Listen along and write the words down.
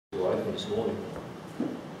To open this morning,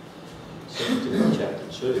 2 Timothy chapter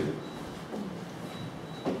 2.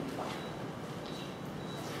 Now,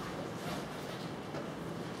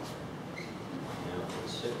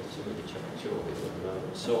 2 Timothy chapter 2, I'll get that note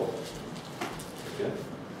myself. Okay.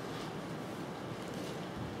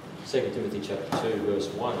 2 Timothy chapter 2, verse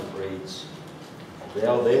 1, it reads,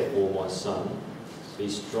 "Thou therefore, my son, be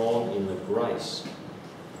strong in the grace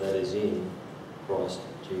that is in Christ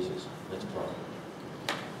Jesus." Let's pray.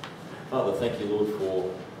 Father, thank you, Lord, for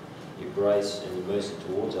your grace and your mercy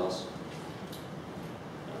towards us.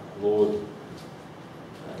 Lord,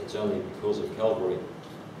 it's only because of Calvary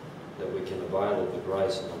that we can avail of the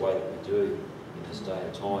grace in the way that we do in this day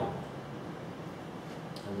and time.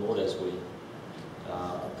 And Lord, as we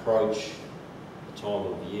approach the time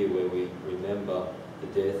of year where we remember the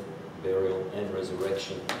death, burial and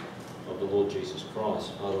resurrection of the Lord Jesus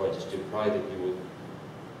Christ, Father, I just do pray that you would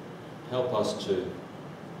help us to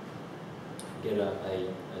get a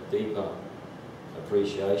deeper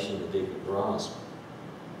appreciation, a deeper grasp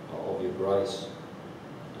of your grace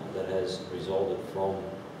that has resulted from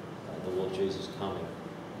the Lord Jesus coming.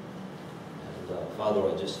 And Father,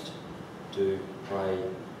 I just do pray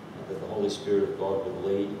that the Holy Spirit of God would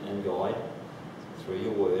lead and guide through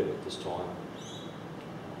your word at this time.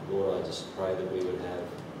 Lord, I just pray that we would have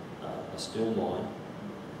a still mind,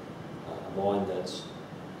 a mind that's,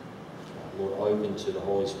 Lord, open to the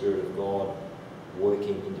Holy Spirit of God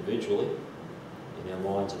working individually in our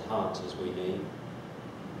minds and hearts as we need.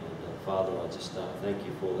 And Father, I just thank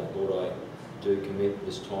you for that. Lord, I do commit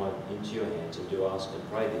this time into your hands and do ask and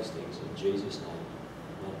pray these things in Jesus' name.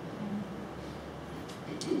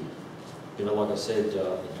 Amen. You know, like I said, as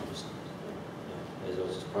I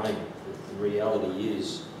was just praying, the reality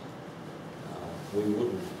is we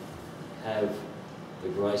wouldn't have the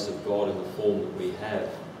grace of God in the form that we have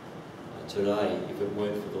today if it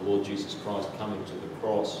weren't for the Lord Jesus Christ coming to the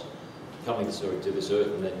cross, to this earth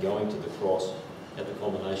and then going to the cross at the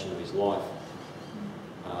culmination of his life.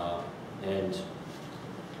 And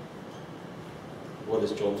what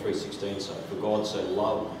does John 3:16 say? For God so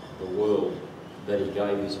loved the world that he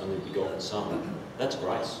gave his only begotten Son. That's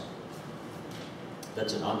grace.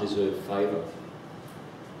 That's an undeserved favour.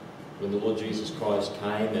 When the Lord Jesus Christ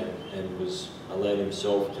came and was allowed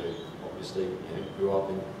himself to, obviously, grew up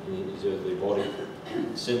in his earthly body,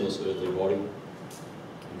 sinless earthly body, and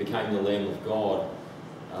became the Lamb of God.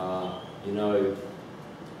 You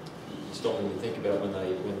stop and you think about when a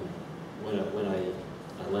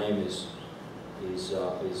lamb is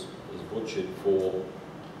butchered for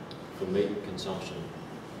meat consumption,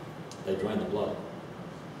 they drain the blood.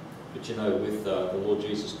 But with the Lord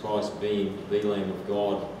Jesus Christ being the Lamb of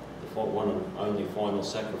God, the one and only final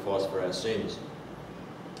sacrifice for our sins,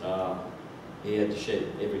 he had to shed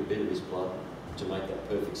every bit of his blood to make that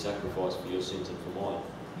perfect sacrifice for your sins and for mine.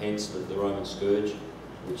 Hence the Roman scourge,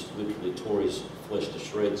 which literally tore his flesh to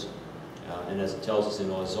shreds. And as it tells us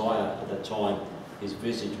in Isaiah, at that time, his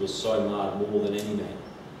visage was so marred more than any man.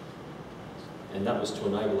 And that was to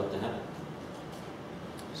enable that to happen,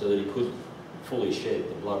 so that he could fully shed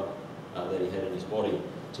the blood that he had in his body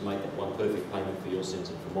to make that one perfect payment for your sins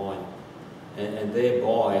and for mine. And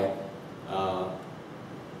thereby, the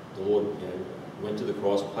Lord went to the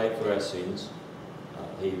cross, paid for our sins,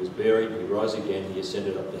 he was buried, he rose again, he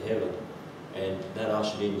ascended up to heaven, and that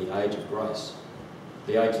ushered in the age of grace,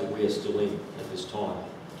 the age that we are still in at this time.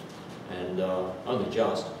 And only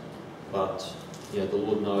just, but the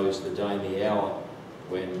Lord knows the day and the hour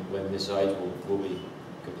when this age will be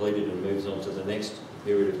completed and moves on to the next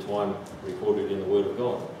period of time recorded in the Word of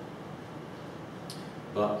God.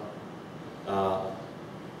 But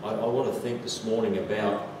I want to think this morning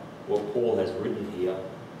about what Paul has written here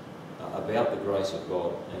about the grace of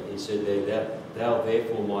God. And he said there, "Thou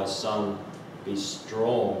therefore, my son, be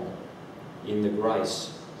strong in the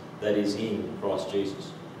grace that is in Christ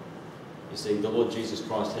Jesus." You see, the Lord Jesus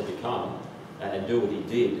Christ had to come and do what he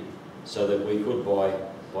did so that we could,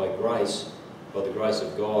 by grace, by the grace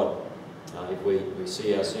of God, if we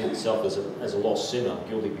see ourselves as a lost sinner,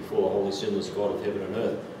 guilty before the holy sinless God of heaven and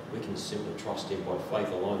earth, we can simply trust him by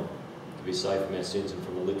faith alone to be saved from our sins and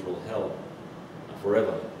from a literal hell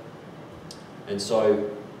forever. And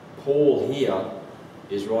so Paul here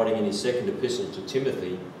is writing in his second epistle to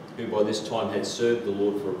Timothy, who by this time had served the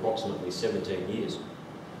Lord for approximately 17 years.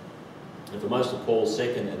 And for most of Paul's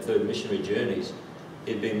second and third missionary journeys,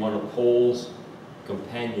 he'd been one of Paul's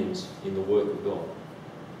companions in the work of God.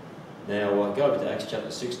 Now, go over to Acts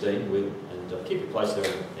chapter 16 and keep your place there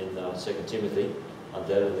in 2 Timothy.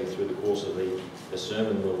 Undoubtedly, through the course of the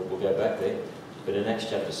sermon, we'll go back there. But in Acts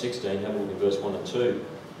chapter 16, have a look in verse 1 and 2.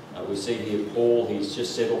 We see here Paul, he's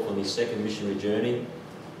just set off on his second missionary journey.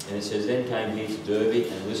 And it says, then came he to Derbe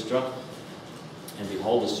and Lystra, and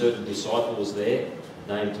behold, a certain disciple was there,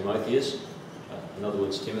 named Timotheus, in other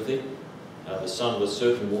words, Timothy, the son of a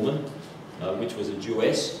certain woman, which was a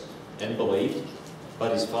Jewess, and believed,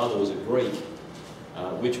 but his father was a Greek,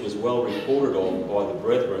 which was well reported of by the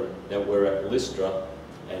brethren that were at Lystra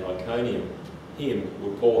and Iconium. Him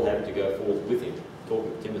would Paul have to go forth with him,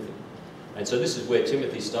 talking to Timothy. And so this is where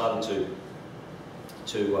Timothy started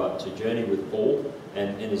to journey with Paul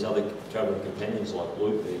and his other travelling companions like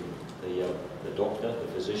Luke, the doctor, the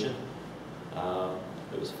physician,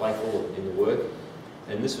 that was faithful in the work.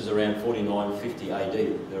 And this was around 49-50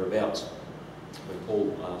 AD, thereabouts, when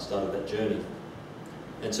Paul started that journey.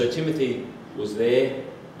 And so Timothy was there.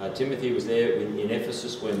 Timothy was there in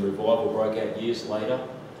Ephesus when revival broke out years later,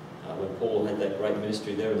 when Paul had that great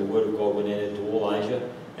ministry there and the Word of God went out into all Asia.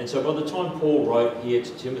 And so by the time Paul wrote here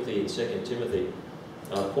to Timothy in 2 Timothy,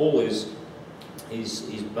 Paul he's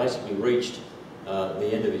basically reached the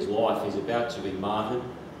end of his life. He's about to be martyred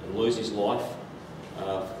and lose his life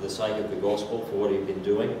for the sake of the gospel, for what he'd been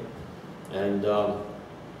doing. And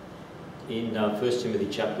in 1 Timothy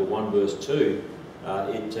chapter 1 verse 2,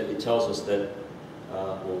 it tells us that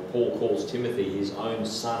Paul calls Timothy his own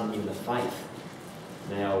son in the faith.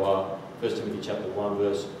 Now 1 Timothy chapter 1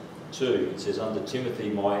 verse 2, it says, unto Timothy,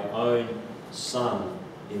 my own son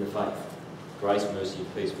in the faith. Grace, mercy,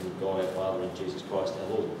 and peace from God our Father and Jesus Christ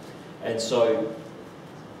our Lord. And so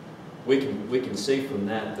we can see from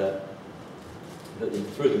that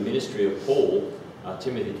through the ministry of Paul,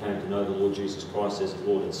 Timothy came to know the Lord Jesus Christ as his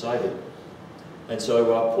Lord and Saviour. And so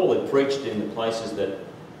Paul had preached in the places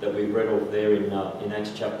that we read of there in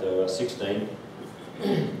Acts chapter 16,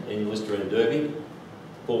 in Lystra and Derbe.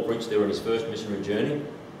 Paul preached there on his first missionary journey.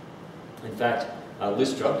 In fact,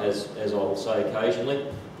 Lystra, as I will say occasionally,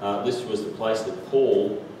 Lystra was the place that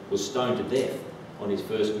Paul was stoned to death on his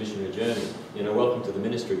first missionary journey. You know, welcome to the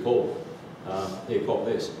ministry, Paul. Here, cop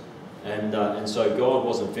this. And so God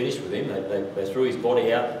wasn't finished with him. They threw his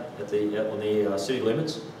body out on the city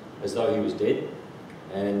limits as though he was dead.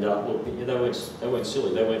 And look, they weren't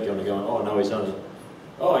silly. They weren't going to go, oh no, he's only,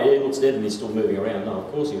 oh yeah, he looks dead and he's still moving around. No,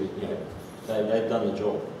 of course he was. You know, they'd done the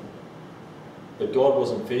job. But God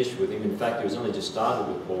wasn't finished with him. In fact, he was only just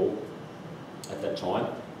started with Paul at that time,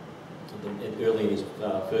 early in his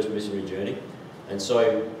first missionary journey. And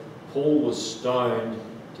so Paul was stoned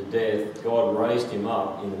to death. God raised him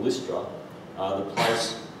up in Lystra, the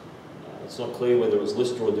place, it's not clear whether it was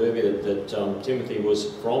Lystra or Derbe that Timothy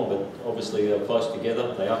was from, but obviously they were close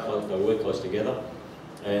together. They were close together.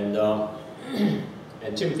 And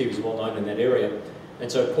Timothy was well known in that area.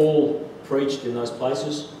 And so Paul preached in those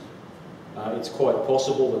places. It's quite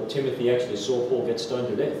possible that Timothy actually saw Paul get stoned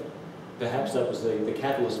to death. Perhaps that was the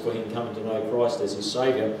catalyst for him coming to know Christ as his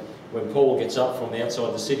Saviour, when Paul gets up from the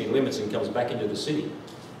outside the city limits and comes back into the city.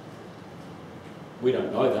 We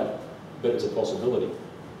don't know that, but it's a possibility.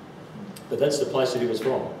 But that's the place that he was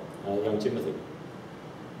from, young Timothy.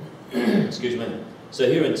 Excuse me. So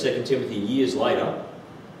here in 2 Timothy, years later,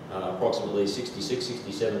 approximately 66,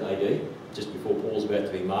 67 AD, just before Paul's about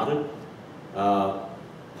to be martyred,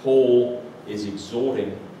 Paul is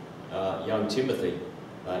exhorting young Timothy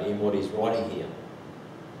in what he's writing here.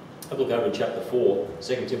 Have a look over in chapter 4,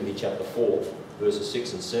 2 Timothy chapter 4, verses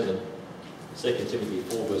 6 and 7. 2 Timothy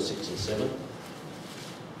 4, verse 6 and 7.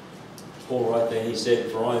 Paul right there, he said,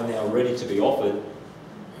 for I am now ready to be offered,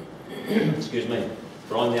 excuse me,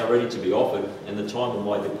 for I am now ready to be offered, and the time of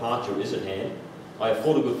my departure is at hand. I have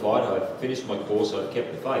fought a good fight, I have finished my course, I have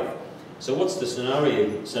kept the faith. So what's the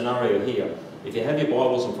scenario here? If you have your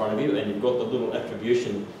Bibles in front of you, and you've got the little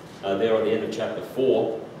attribution there at the end of chapter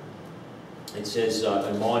 4, it says,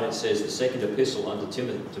 in mine it says, the second epistle unto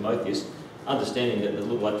Timotheus, understanding that the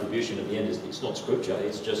little attribution at the end it's not scripture,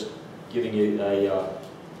 it's just giving you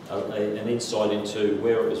an insight into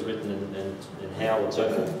where it was written and how and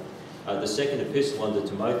so forth. The second epistle unto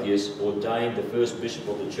Timotheus, ordained the first bishop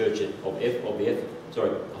of the church of the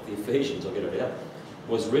Ephesians, I'll get it out,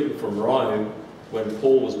 was written from Rome when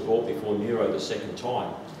Paul was brought before Nero the second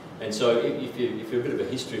time. And so if you're a bit of a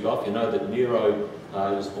history buff, you know that Nero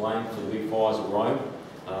was blamed for the big fires at Rome,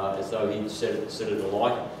 as though he'd set it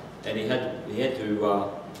alight, and he had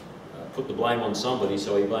to put the blame on somebody,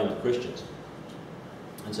 so he blamed the Christians.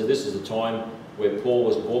 And so this is the time where Paul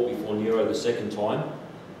was brought before Nero the second time,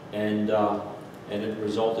 and it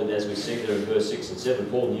resulted, as we see there in verse 6 and 7,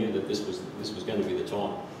 Paul knew that this was going to be the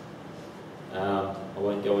time. I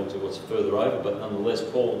won't go into what's further over, but nonetheless,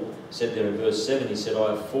 Paul said there in verse 7, he said,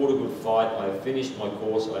 I have fought a good fight, I have finished my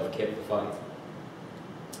course, I have kept the faith.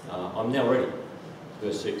 I'm now ready.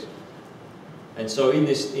 verse 6. And so in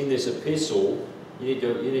this epistle, you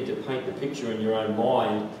need to paint the picture in your own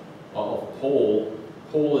mind of Paul.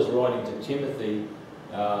 Paul is writing to Timothy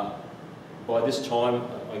by this time,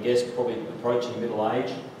 I guess, probably approaching middle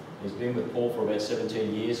age. He's been with Paul for about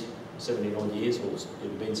 17 years, 79 years, or it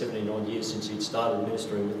had been 79 years since he'd started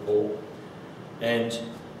ministering with Paul. And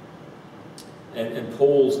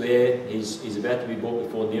Paul's there, he's about to be brought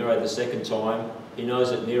before Nero the second time. He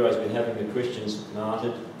knows that Nero's been having the Christians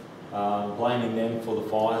martyred, blaming them for the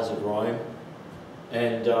fires of Rome.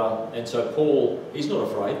 And so Paul, he's not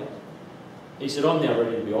afraid. He said, I'm now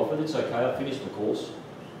ready to be offered. It's okay, I've finished my course.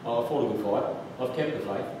 I fought a good fight. I've kept the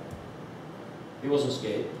faith. He wasn't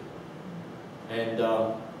scared. And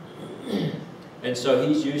so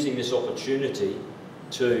he's using this opportunity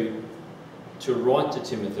to write to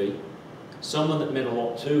Timothy, someone that meant a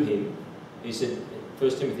lot to him. He said,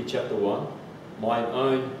 1 Timothy chapter 1, my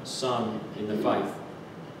own son in the faith.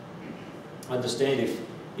 Understand,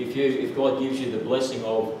 if God gives you the blessing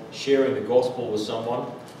of sharing the gospel with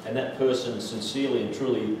someone, and that person sincerely and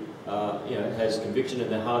truly has conviction in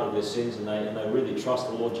their heart of their sins, and they really trust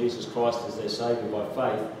the Lord Jesus Christ as their Saviour by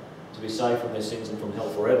faith to be saved from their sins and from hell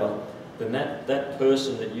forever, then that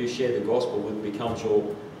person that you share the gospel with becomes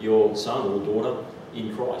your son or daughter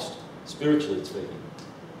in Christ, spiritually speaking.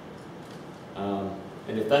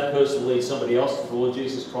 And if that person leads somebody else to the Lord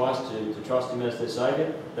Jesus Christ to trust Him as their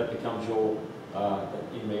Saviour, that becomes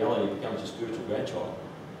in reality, becomes your spiritual grandchild.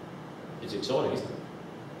 It's exciting, isn't it?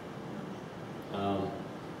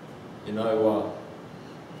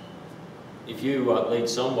 If you lead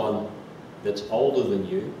someone that's older than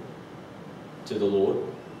you to the Lord,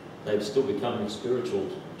 they've still become a spiritual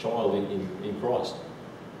child in Christ.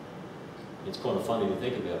 It's kind of funny to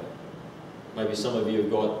think about. Maybe some of you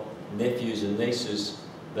have got nephews and nieces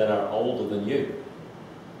that are older than you.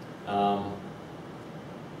 And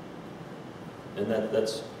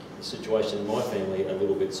that's the situation in my family a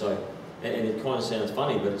little bit. So, and it kind of sounds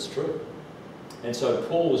funny, but it's true. And so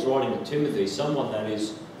Paul was writing to Timothy, someone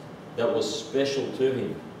that was special to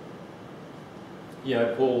him. You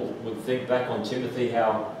know, Paul would think back on Timothy,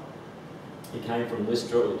 how he came from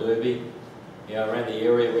Lystra or Derbe, around the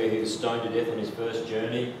area where he was stoned to death on his first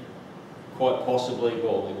journey. Quite possibly,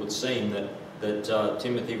 well, it would seem that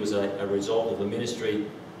Timothy was a result of the ministry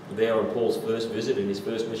there on Paul's first visit and his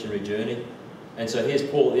first missionary journey. And so here's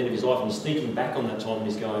Paul at the end of his life, and he's thinking back on that time, and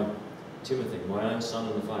he's going, Timothy, my own son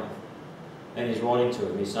in the faith. And he's writing to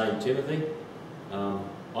him, he's saying, Timothy, I'm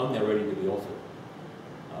now ready to be offered.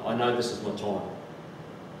 I know this is my time.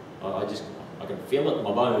 I can feel it in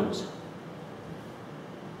my bones.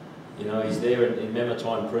 You know, he's there in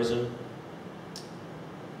Mamertine prison.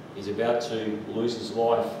 He's about to lose his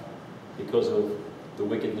life because of the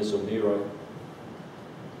wickedness of Nero.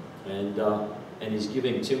 And he's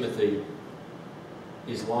giving Timothy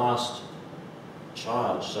his last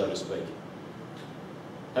charge, so to speak.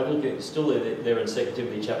 Have a look at, still there in 2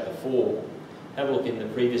 Timothy chapter 4, have a look in the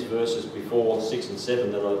previous verses before 6 and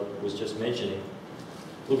 7 that I was just mentioning.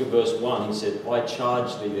 Look at verse 1, he said, I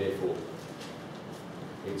charge thee therefore.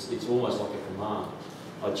 It's almost like a command.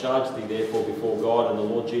 I charge thee therefore before God and the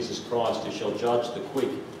Lord Jesus Christ, who shall judge the quick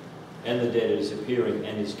and the dead at his appearing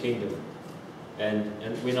and his kingdom.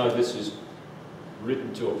 And we know this is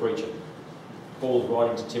written to a preacher. Paul's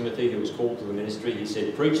writing to Timothy, who was called to the ministry. He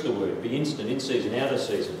said, preach the word, be instant, in season, out of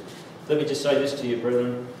season. Let me just say this to you,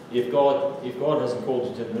 brethren. If God hasn't called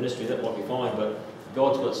you to the ministry, that might be fine, but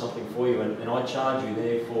God's got something for you. And I charge you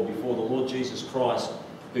therefore before the Lord Jesus Christ,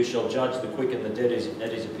 who shall judge the quick and the dead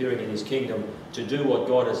at his appearing in his kingdom, to do what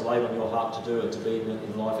God has laid on your heart to do and to be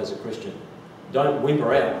in life as a Christian. Don't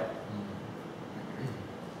whimper out.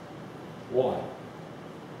 Why?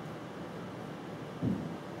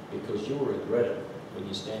 Because you'll regret it when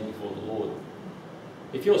you stand before the Lord.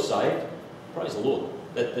 If you're saved, praise the Lord.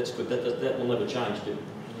 That's good. That will never change,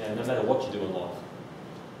 no matter what you do in life.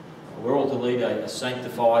 We're all to lead a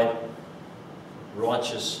sanctified,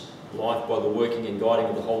 righteous life by the working and guiding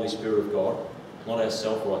of the Holy Spirit of God. Not our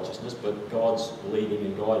self-righteousness, but God's leading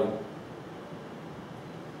and guiding.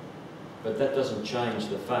 But that doesn't change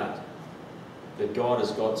the fact that God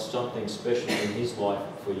has got something special in His life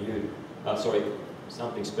for you.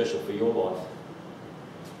 Something special for your life,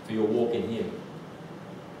 for your walk in Him.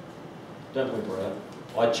 Don't whimper out.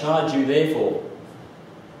 I charge you therefore.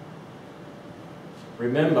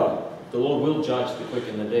 Remember, the Lord will judge the quick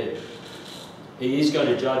and the dead. He is going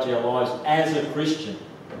to judge our lives as a Christian.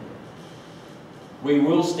 We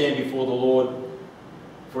will stand before the Lord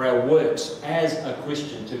for our works as a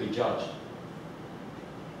Christian to be judged.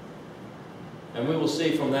 And we will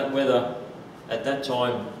see from that whether at that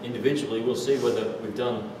time, individually, we'll see whether we've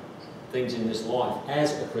done things in this life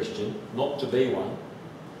as a Christian, not to be one,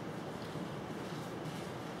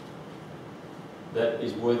 that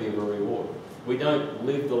is worthy of a reward. We don't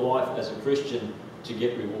live the life as a Christian to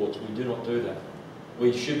get rewards. We do not do that.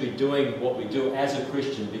 We should be doing what we do as a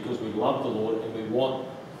Christian because we love the Lord and we want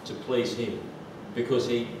to please Him, because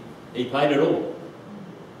He paid it all.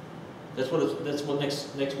 That's what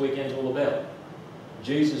next weekend's all about.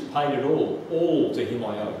 Jesus paid it all. All to Him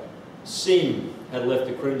I owe. Sin had left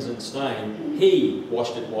a crimson stain. He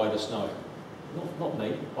washed it white as snow. Not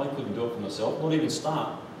me. I couldn't do it for myself. Not even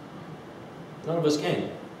start. None of us can.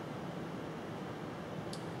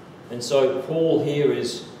 And so Paul here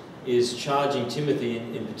is charging Timothy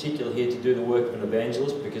in particular here to do the work of an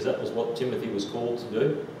evangelist, because that was what Timothy was called to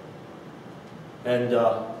do. And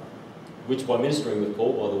which, by ministering with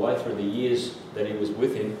Paul, by the way, through the years that he was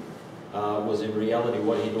with him, was in reality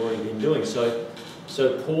what he'd already been doing. So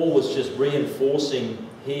Paul was just reinforcing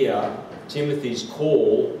here Timothy's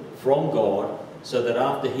call from God, so that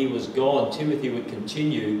after he was gone, Timothy would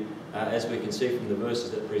continue, as we can see from the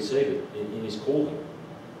verses that preceded, in his calling.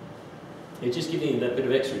 He's just giving him that bit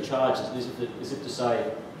of extra charge, as if to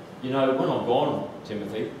say, you know, when I'm gone,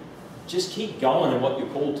 Timothy, just keep going in what you're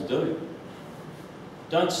called to do.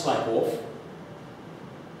 Don't slack off.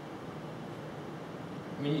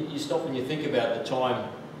 I mean, you stop and you think about the time,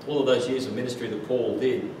 all of those years of ministry that Paul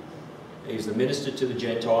did. He was the minister to the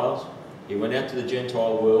Gentiles. He went out to the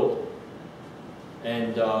Gentile world,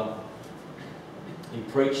 and he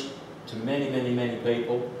preached to many, many, many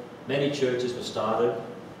people. Many churches were started.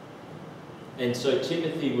 And so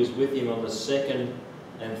Timothy was with him on the second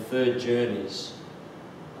and third journeys.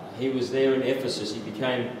 He was there in Ephesus. He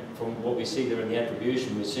became, from what we see there in the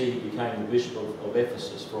attribution, we see he became the bishop of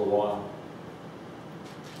Ephesus for a while.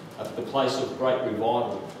 At the place of great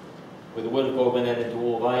revival, where the word of God went out into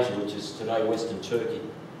all of Asia, which is today Western Turkey.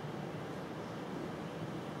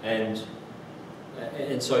 And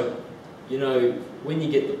so, you know, when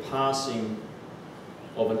you get the passing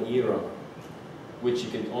of an era, which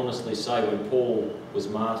you can honestly say when Paul was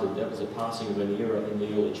martyred, that was a passing of an era in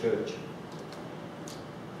the early church.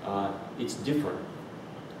 It's different.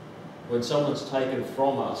 When someone's taken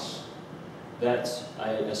from us, that's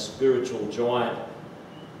a spiritual giant.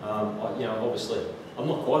 You know, obviously, I'm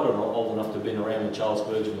not quite old enough to have been around when Charles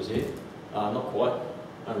Spurgeon was here. Not quite.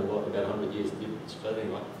 Only like about 100 years difference, but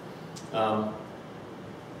anyway.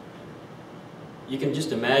 You can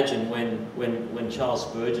just imagine when Charles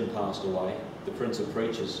Spurgeon passed away, the Prince of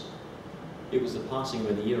Preachers, it was the passing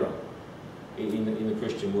of an era in the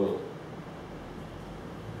Christian world.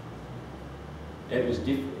 It was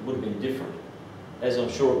different. It would have been different, as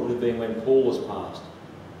I'm sure it would have been when Paul was passed.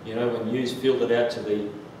 You know, when news filtered out to the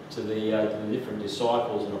different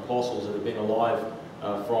disciples and apostles that had been alive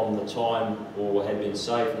from the time, or had been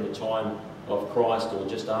saved from the time of Christ, or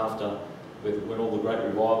just after, when all the great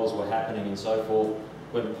revivals were happening and so forth.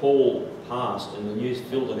 When Paul passed and the news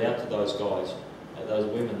filtered out to those guys, those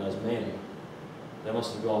women, those men, they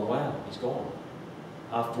must have gone, wow, he's gone.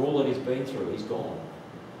 After all that he's been through, he's gone.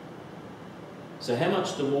 So how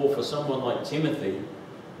much the more for someone like Timothy,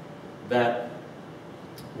 that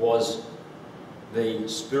was the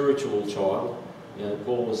spiritual child. You know,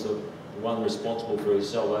 Paul was the one responsible for his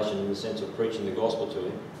salvation in the sense of preaching the gospel to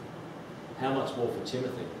him. How much more for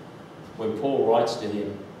Timothy? When Paul writes to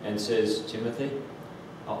him and says, Timothy,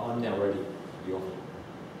 I'm now ready to be offered.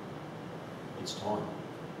 It's time.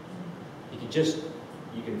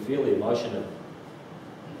 You can feel the emotion of it.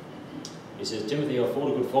 He says, Timothy, I've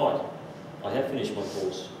fought a good fight. I have finished my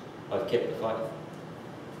course. I've kept the faith.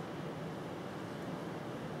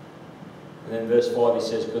 And then verse 5 he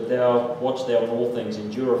says, but watch thou in all things,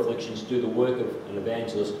 endure afflictions, do the work of an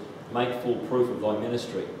evangelist, make full proof of thy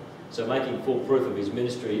ministry. So making full proof of his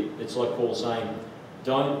ministry, it's like Paul saying,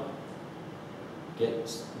 don't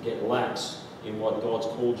get lax in what God's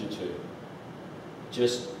called you to.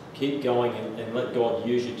 Just keep going and let God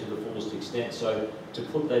use you to the fullest extent. So to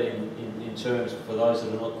put that in terms for those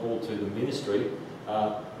that are not called to the ministry,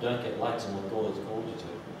 don't get lax in what God has called you to.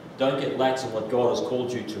 Don't get lax in what God has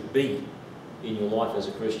called you to be in your life as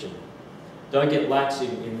a Christian. Don't get lax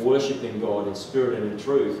in worshipping God in spirit and in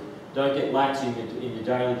truth. Don't get lax in your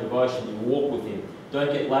daily devotion, in walk with Him.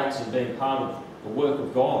 Don't get lax in being part of the work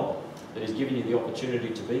of God that has given you the opportunity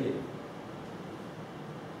to be in.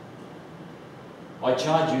 I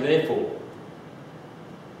charge you therefore,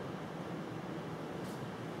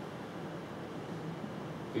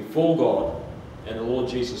 before God and the Lord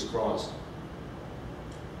Jesus Christ,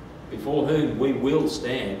 before whom we will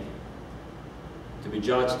stand to be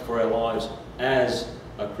judged for our lives as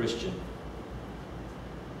a Christian,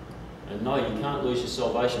 And no, you can't lose your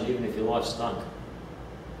salvation even if your life stunk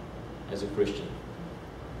as a Christian.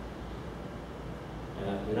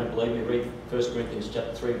 You don't believe me? Read 1 Corinthians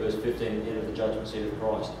chapter 3, verse 15, at the end of the judgment seat of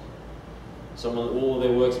Christ. Someone, all of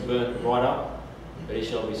their works burnt right up, but he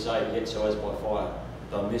shall be saved, yet so as by fire.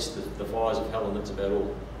 They'll miss the fires of hell, and that's about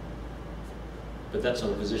all. But that's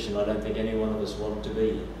not a position I don't think any one of us want to be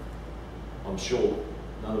in. I'm sure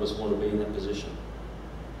none of us want to be in that position.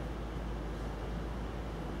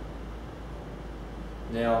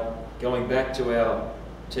 Now, going back to our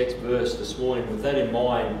text verse this morning, with that in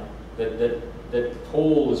mind, that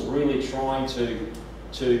Paul is really trying to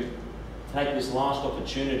take this last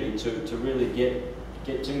opportunity to really get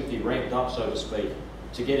Timothy ramped up, so to speak,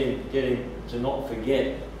 to get him to not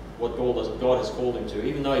forget what God has called him to.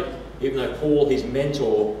 Even though Paul, his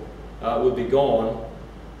mentor, would be gone,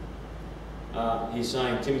 he's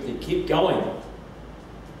saying, Timothy, keep going.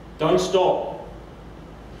 Don't stop.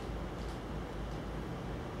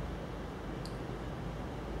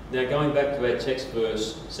 Now, going back to our text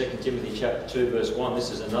verse, 2 Timothy chapter 2, verse 1,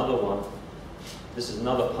 this is another one. This is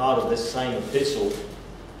another part of this same epistle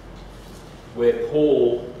where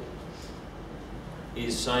Paul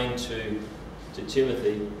is saying to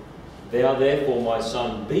Timothy, "Thou therefore, my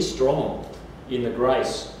son, be strong in the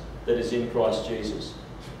grace that is in Christ Jesus."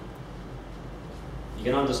 You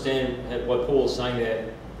can understand what Paul is saying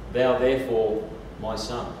there. Thou therefore, my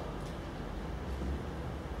son.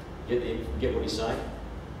 Get what he's saying?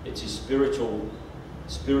 It's his spiritual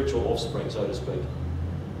offspring, so to speak.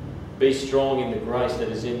 Be strong in the grace that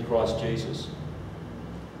is in Christ Jesus.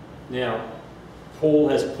 Now, Paul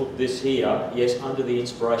has put this here, yes, under the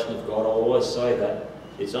inspiration of God. I'll always say that.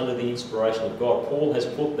 It's under the inspiration of God. Paul has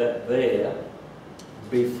put that there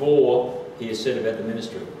before he has said about the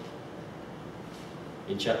ministry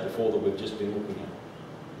in chapter 4 that we've just been looking at.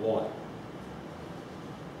 Why?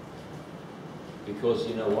 Because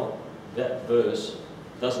you know what? That verse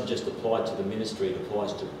doesn't just apply to the ministry, it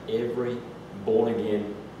applies to every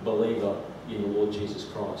born-again believer in the Lord Jesus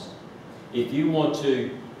Christ. If you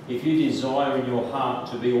desire in your heart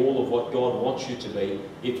to be all of what God wants you to be,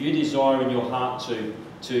 if you desire in your heart to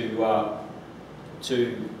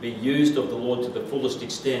be used of the Lord to the fullest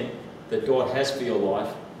extent that God has for your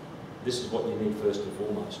life, this is what you need first and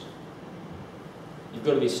foremost. You've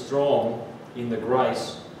got to be strong in the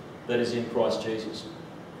grace that is in Christ Jesus.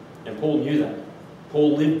 And Paul knew that.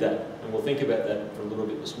 Paul lived that, and we'll think about that for a little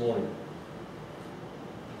bit this morning.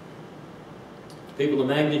 People, the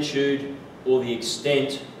magnitude or the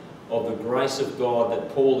extent of the grace of God that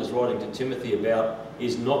Paul is writing to Timothy about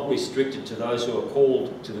is not restricted to those who are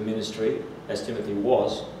called to the ministry, as Timothy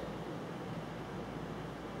was.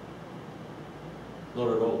 Not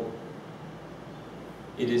at all.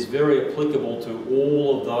 It is very applicable to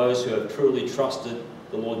all of those who have truly trusted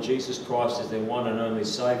the Lord Jesus Christ as their one and only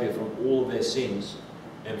Saviour from all of their sins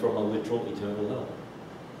and from a literal eternal hell.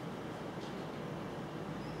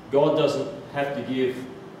 God doesn't have to give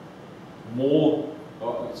a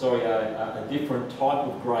different type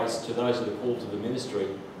of grace to those that are called to the ministry.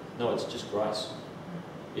 No, it's just grace.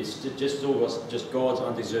 It's just God's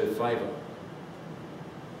undeserved favour.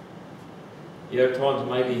 At times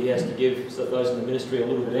maybe He has to give those in the ministry a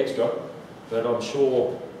little bit extra, but I'm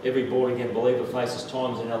sure every born-again believer faces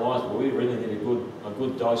times in our lives where we really need a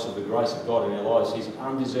good dose of the grace of God in our lives. His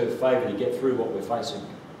undeserved favour to get through what we're facing.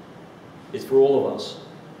 It's for all of us.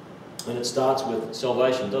 And it starts with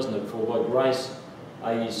salvation, doesn't it? For by grace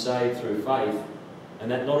are ye saved through faith, and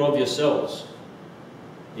that not of yourselves.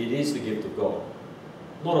 It is the gift of God,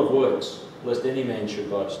 not of works, lest any man should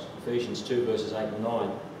boast. Ephesians 2, verses 8 and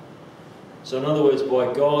 9. So in other words,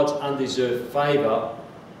 by God's undeserved favour,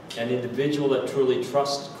 an individual that truly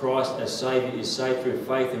trusts Christ as Saviour is saved through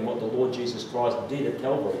faith in what the Lord Jesus Christ did at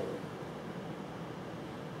Calvary.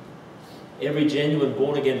 Every genuine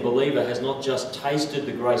born-again believer has not just tasted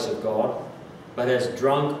the grace of God, but has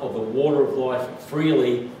drunk of the water of life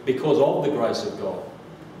freely because of the grace of God.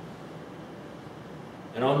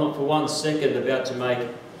 And I'm not for 1 second about to make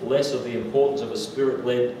less of the importance of a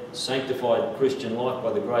Spirit-led, sanctified Christian life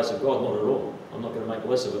by the grace of God. Not at all. I'm not going to make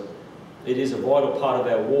less of it. It is a vital part of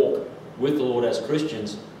our walk with the Lord as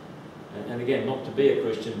Christians. And again, not to be a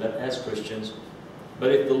Christian, but as Christians.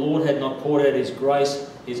 But if the Lord had not poured out His grace,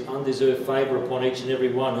 His undeserved favour upon each and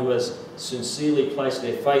every one who has sincerely placed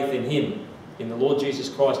their faith in Him, in the Lord Jesus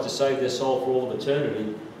Christ, to save their soul for all of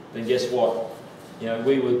eternity, then guess what?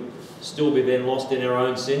 We would still be then lost in our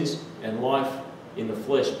own sins, and life in the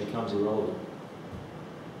flesh becomes irrelevant.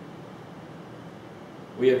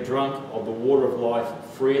 We have drunk of the water of life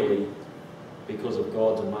freely because of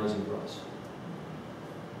God's amazing grace.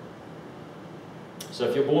 So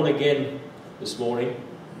if you're born again this morning,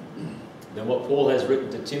 then what Paul has written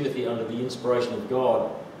to Timothy under the inspiration of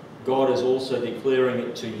God, God is also declaring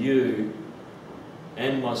it to you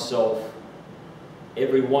and myself,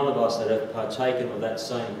 every one of us that have partaken of that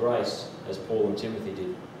same grace as Paul and Timothy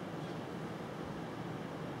did.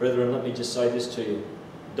 Brethren, let me just say this to you.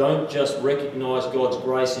 Don't just recognise God's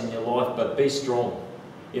grace in your life, but be strong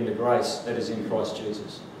in the grace that is in Christ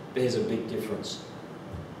Jesus. There's a big difference.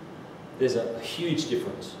 There's a huge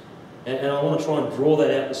difference. And I want to try and draw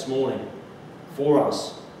that out this morning for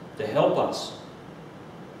us, to help us.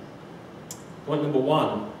 Point number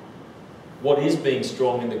one, what is being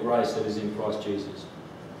strong in the grace that is in Christ Jesus?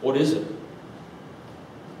 What is it?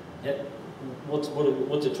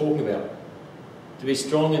 What's it talking about? To be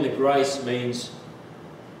strong in the grace means,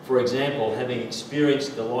 for example, having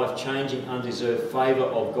experienced the life-changing, undeserved favour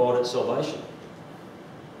of God at salvation.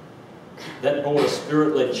 That brought a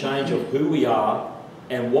spirit-led change of who we are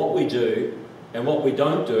and what we do and what we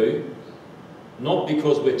don't do, not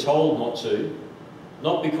because we're told not to,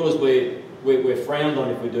 not because we're frowned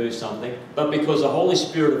on if we do something, but because the Holy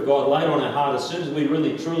Spirit of God laid on our heart as soon as we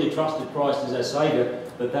really truly trusted Christ as our Saviour,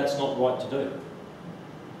 that that's not right to do.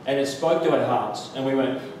 And it spoke to our hearts, and we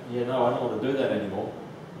went, yeah, no, I don't want to do that anymore.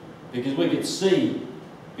 Because we could see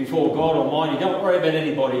before God Almighty, don't worry about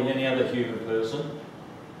anybody, any other human person,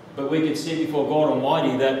 but we could see before God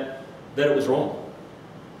Almighty that it was wrong.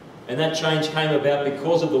 And that change came about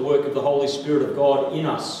because of the work of the Holy Spirit of God in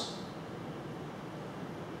us.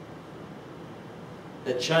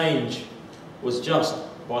 That change was just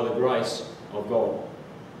by the grace of God.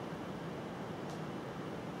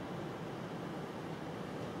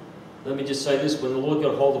 Let me just say this, when the Lord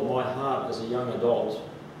got hold of my heart as a young adult,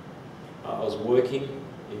 I was working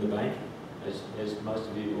in the bank, as most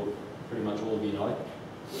of you, or pretty much all of you know.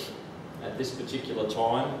 At this particular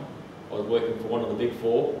time, I was working for one of the big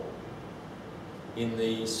four in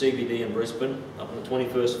the CBD in Brisbane, up on the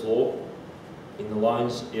 21st floor, in the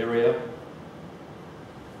loans area,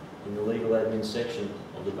 in the legal admin section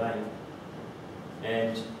of the bank.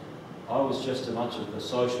 And I was just as much of the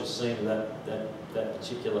social scene of that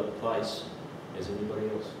particular place as anybody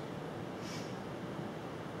else.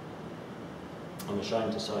 I'm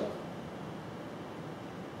ashamed to say.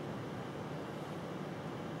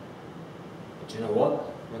 But you know what?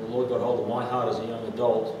 When the Lord got hold of my heart as a young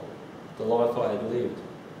adult, the life I had lived,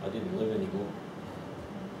 I didn't live anymore.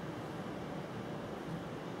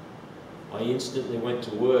 I instantly went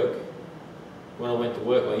to work. When I went to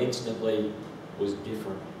work, I instantly was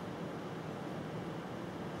different.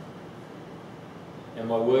 And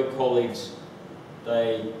my work colleagues,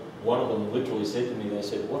 one of them literally said to me, they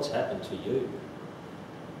said, "What's happened to you?"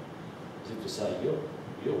 As if to say,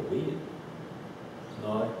 you're weird.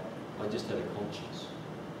 No, I just had a conscience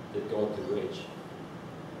that God could reach.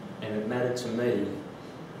 And it mattered to me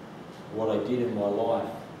what I did in my life,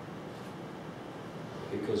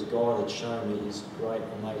 because God had shown me His great,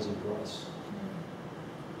 amazing grace.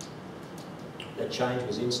 That change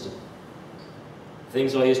was instant.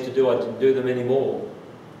 Things I used to do, I didn't do them anymore.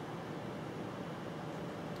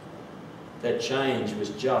 That change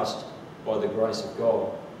was just by the grace of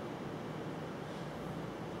God.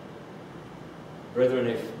 Brethren,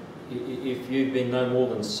 if you've been no more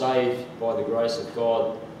than saved by the grace of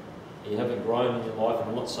God, you haven't grown in your life, and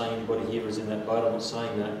I'm not saying anybody here is in that boat, I'm not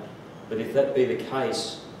saying that, but if that be the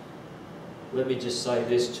case, let me just say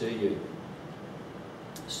this to you.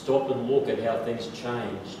 Stop and look at how things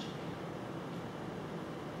changed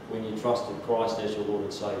when you trusted Christ as your Lord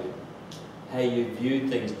and Saviour. How you viewed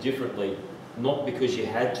things differently, not because you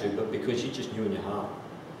had to, but because you just knew in your heart.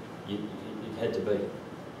 It had to be.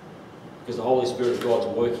 Because the Holy Spirit of God's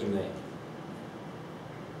working there.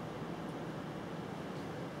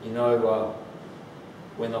 You know,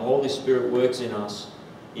 when the Holy Spirit works in us,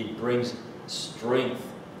 it brings strength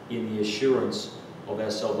in the assurance of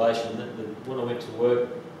our salvation. When I went to work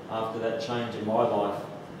after that change in my life,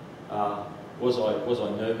 was I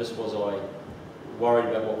nervous? Was I worried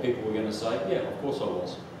about what people were going to say? Yeah, of course I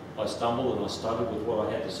was. I stumbled and I stuttered with what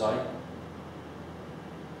I had to say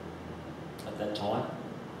at that time.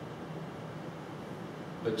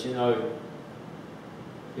 But you know,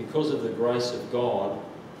 because of the grace of God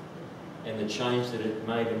and the change that it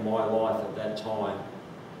made in my life at that time,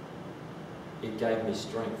 it gave me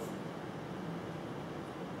strength.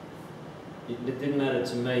 It didn't matter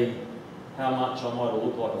to me how much I might have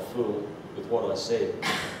looked like a fool with what I said,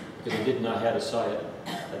 because I didn't know how to say it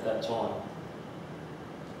at that time.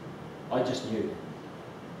 I just knew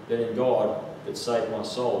that in God that saved my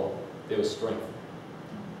soul, there was strength.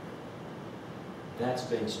 That's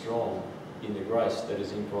being strong in the grace that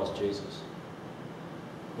is in Christ Jesus.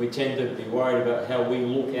 We tend to be worried about how we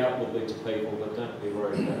look outwardly to people, but don't be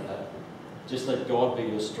worried about that. Just let God be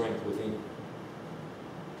your strength within.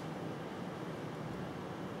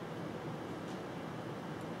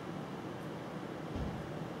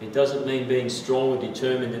 It doesn't mean being strong or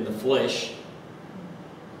determined in the flesh,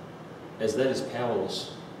 as that is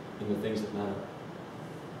powerless in the things that matter.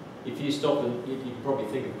 If you stop and you can probably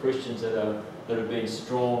think of Christians that have been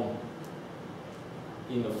strong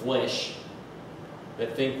in the flesh,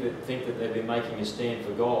 that think that they've been making a stand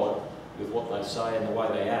for God with what they say and the way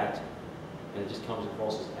they act, and it just comes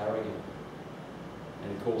across as arrogant,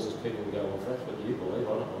 and it causes people to go, well, if that's what you believe,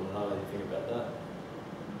 I don't want to know anything about that.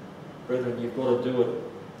 Brethren, you've got to do it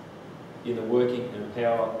in the working and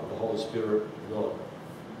power of the Holy Spirit of God.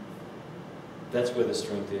 That's where the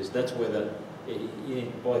strength is. That's where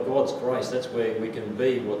by God's grace, that's where we can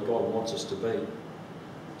be what God wants us to be.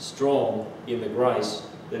 Strong in the grace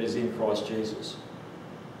that is in Christ Jesus.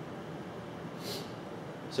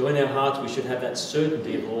 So in our hearts we should have that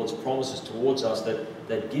certainty of the Lord's promises towards us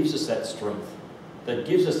that gives us that strength, that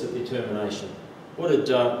gives us the determination. What did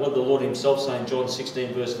the Lord himself say in John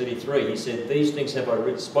 16 verse 33? He said, "These things have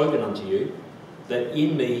I spoken unto you, that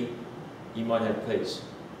in me you might have peace."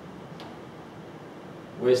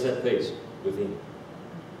 Where's that peace? Within.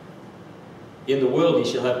 In the world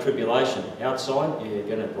you shall have tribulation. Outside, you're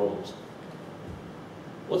going to have problems.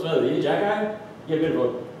 What's the matter with you, Jacko?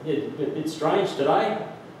 You're a bit strange today.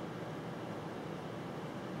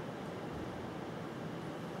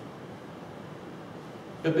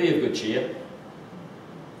 But be of good cheer.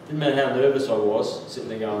 Didn't matter how nervous I was, sitting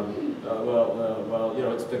there going, well, you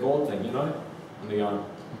know, it's the God thing, you know? And they're going,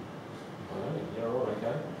 oh, yeah, all right,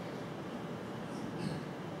 okay.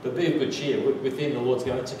 But be of good cheer. Within, the Lord's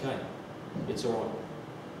going, it's okay. It's all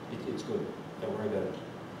right. It's good. Don't worry about it.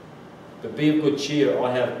 But be of good cheer.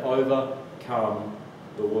 I have overcome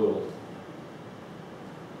the world.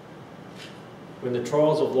 When the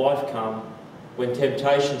trials of life come, when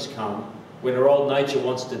temptations come, when our old nature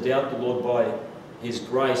wants to doubt the Lord by His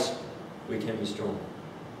grace, we can be strong.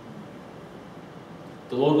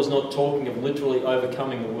 The Lord was not talking of literally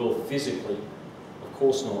overcoming the world physically. Of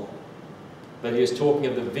course not. But He is talking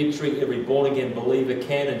of the victory every born-again believer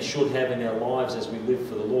can and should have in our lives as we live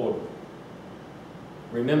for the Lord.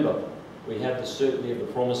 Remember, we have the certainty of the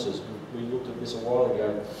promises. We looked at this a while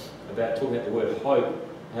ago about talking about the word hope,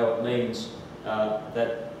 how it means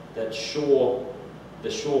the sure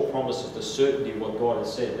promises, the certainty of what God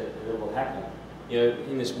has said, that it will happen. You know,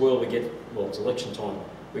 in this world we get, well, it's election time,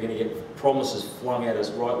 we're going to get promises flung at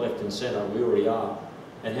us right, left and centre. We already are.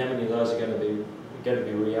 And how many of those are going to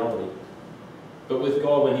be reality? But with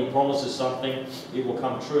God, when He promises something, it will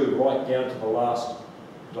come true right down to the last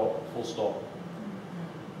dot, full stop.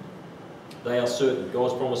 They are certain.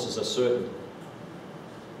 God's promises are certain.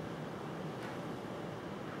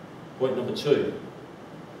 Point number 2.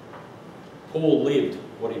 Paul lived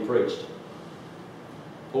what he preached.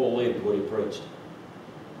 Paul lived what he preached.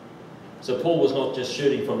 So Paul was not just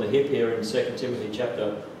shooting from the hip here in 2 Timothy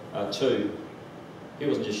chapter 2. He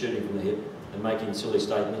wasn't just shooting from the hip and making silly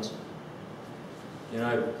statements. You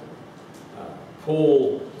know,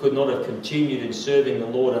 Paul could not have continued in serving the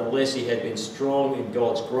Lord unless he had been strong in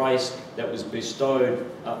God's grace that was bestowed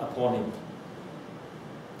upon him.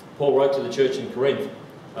 Paul wrote to the church in Corinth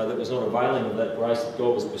that was not availing of that grace that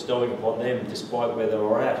God was bestowing upon them despite where they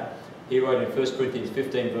were at. He wrote in 1 Corinthians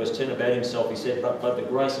 15 verse 10 about himself, he said, but the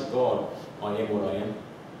grace of God, I am what I am.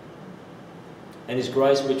 And His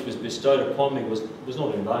grace which was bestowed upon me was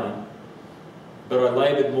not in vain. But I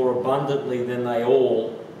laboured more abundantly than they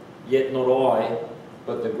all, yet not I,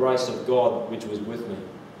 but the grace of God which was with me.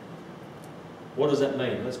 What does that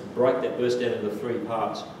mean? Let's break that verse down into 3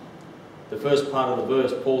 parts. The first part of the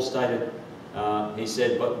verse, Paul stated, he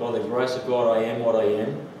said, but by the grace of God I am what I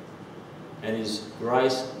am, and His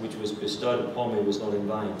grace which was bestowed upon me was not in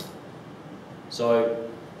vain. So,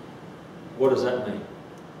 what does that mean?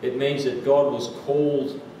 It means that God was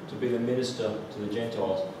called to be the minister to the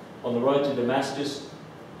Gentiles. On the road to Damascus,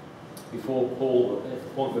 before Paul, at the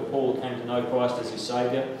point where Paul came to know Christ as his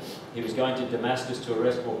Saviour, he was going to Damascus to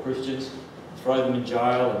arrest more Christians, throw them in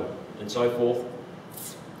jail and so forth,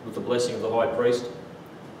 with the blessing of the high priest.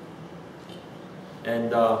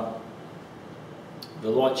 And the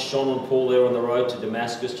light shone on Paul there on the road to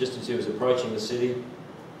Damascus just as he was approaching the city.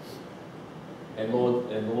 And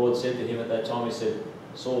the Lord said to him at that time, He said,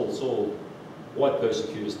 Saul, Saul, why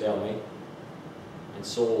persecutest thou me? And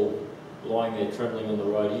Saul, lying there trembling on the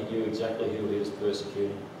road, he knew exactly who he was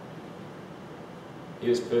persecuting. He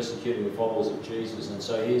was persecuting the followers of Jesus. And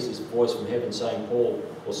so here's this voice from heaven saying, Paul,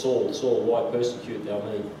 or Saul, Saul, why persecute thou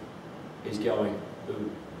me? He's going, who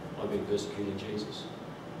I've been persecuting Jesus.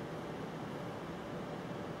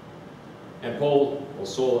 And Paul, or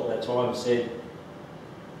Saul at that time, said,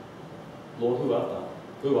 Lord, who art thou?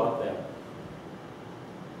 Who art thou?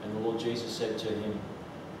 And the Lord Jesus said to him,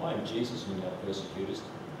 I am Jesus whom thou persecutest,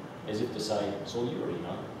 as if to say, Saul, you already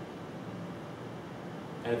know.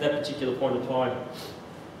 And at that particular point in time,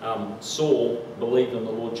 Saul believed on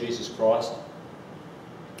the Lord Jesus Christ,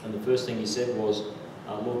 and the first thing he said was,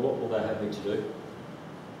 Lord, what will thou have me to do?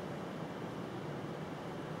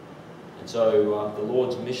 And so the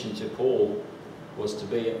Lord's mission to Paul was to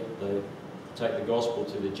take the gospel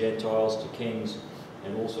to the Gentiles, to kings,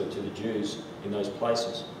 and also to the Jews in those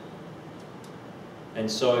places. And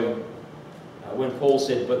so when Paul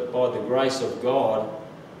said, but by the grace of God,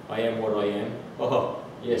 I am what I am, oh,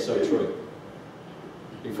 yeah, so true.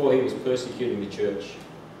 Before he was persecuting the church,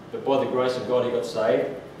 but by the grace of God he got saved,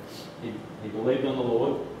 he believed on the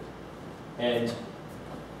Lord, and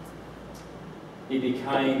he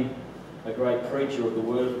became a great preacher of the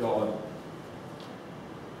Word of God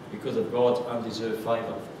because of God's undeserved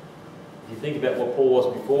favour. If you think about what Paul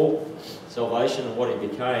was before salvation and what he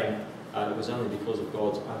became, it was only because of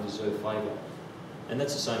God's undeserved favour. And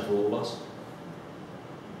that's the same for all of us.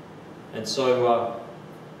 And so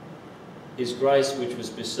his grace which was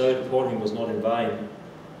bestowed upon him was not in vain.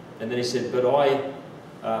 And then he said, but I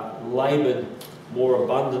laboured more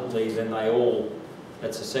abundantly than they all.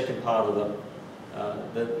 That's the second part of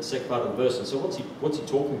the second part of the verse. And so what's he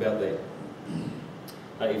talking about there?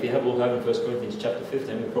 If you have a look over in 1 Corinthians chapter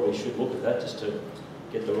 15, we probably should look at that just to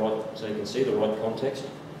get the right, so you can see the right context.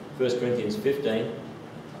 1 Corinthians 15,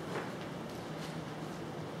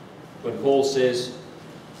 when Paul says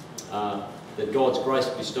that God's grace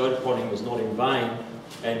bestowed upon him was not in vain,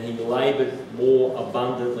 and he laboured more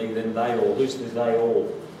abundantly than they all. Who's the they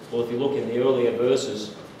all? Well, if you look in the earlier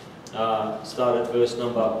verses, start at verse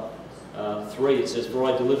number 3, it says, For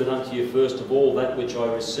I delivered unto you first of all that which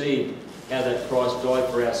I received, how that Christ died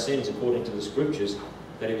for our sins according to the Scriptures,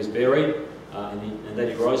 that he was buried, and that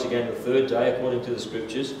he rose again the third day according to the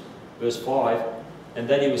Scriptures. Verse 5, and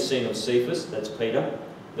that he was seen of Cephas, that's Peter,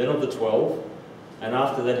 then of the 12, and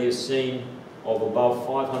after that he was seen of above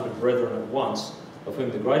 500 brethren at once, of whom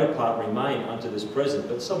the greater part remain unto this present,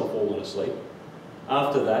 but some have fallen asleep.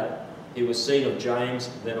 After that he was seen of James,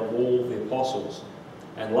 then of all the apostles.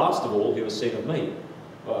 And last of all he was seen of me,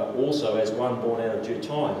 also as one born out of due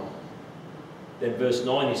time. Then verse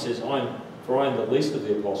 9 he says, For I am the least of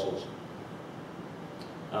the apostles.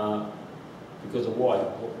 Because of why?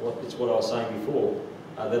 It's what I was saying before.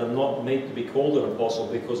 That I'm not meet to be called an apostle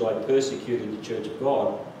because I persecuted the church of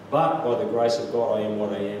God, but by the grace of God I am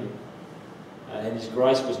what I am. And his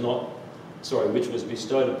grace was not, which was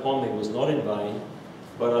bestowed upon me was not in vain,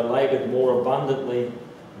 but I laboured more abundantly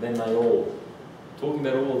than they all. Talking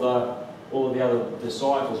about all of the other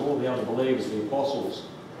disciples, all the other believers, the apostles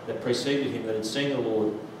that preceded him, that had seen the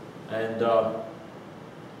Lord, and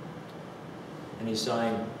he's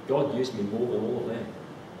saying, God used me more than all of them.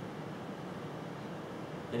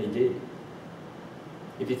 And he did.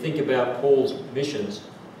 If you think about Paul's missions,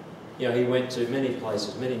 he went to many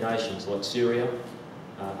places, many nations, like Syria,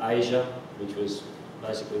 Asia, which was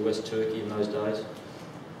basically West Turkey in those days,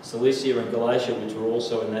 Cilicia and Galatia, which were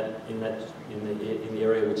also in the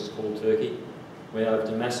area which is called Turkey. Went over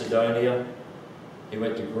to Macedonia. He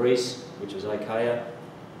went to Greece, which was Achaia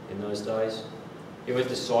in those days. He went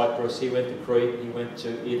to Cyprus. He went to Crete. He went to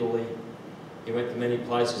Italy. He went to many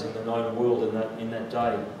places in the known world in that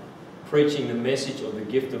day, preaching the message of the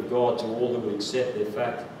gift of God to all who would accept their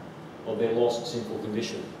fact of their lost sinful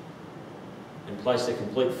condition and place their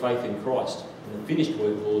complete faith in Christ and the finished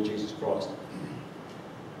work of the Lord Jesus Christ.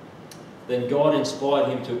 Then God inspired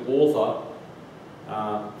him to author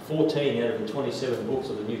 14 out of the 27 books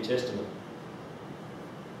of the New Testament.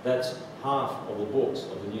 That's half of the books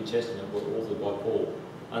of the New Testament were authored by Paul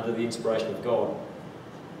under the inspiration of God.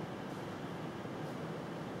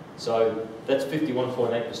 So that's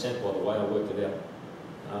 51.8%, by the way. I worked it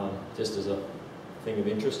out just as a thing of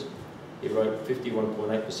interest. He wrote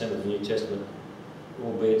 51.8% of the New Testament,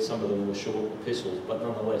 albeit some of them were short epistles, but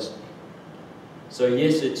nonetheless. So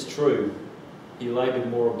yes, it's true. He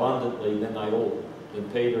laboured more abundantly than they all, than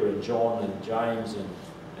Peter and John and James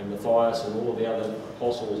and Matthias and all of the other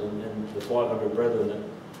apostles and the 500 brethren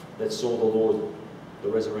that saw the Lord, the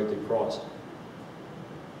resurrected Christ.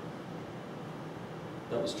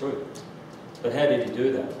 That was true. But how did he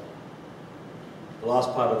do that? The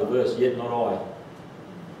last part of the verse, yet not I,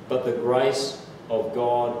 but the grace of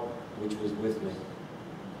God which was with me.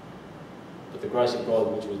 But the grace of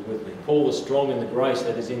God which was with me. Paul was strong in the grace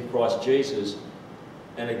that is in Christ Jesus,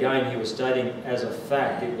 And again, he was stating as a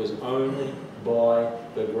fact, it was only by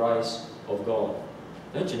the grace of God.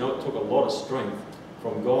 Don't you know it took a lot of strength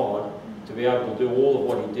from God to be able to do all of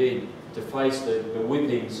what he did, to face the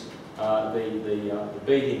whippings, the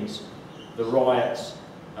beatings, the riots,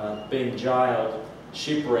 being jailed,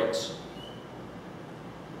 shipwrecks.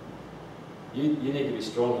 You need to be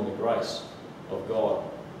strong in the grace of God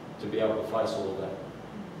to be able to face all of that.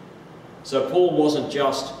 So Paul wasn't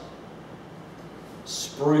just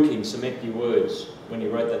spruiking some empty words when he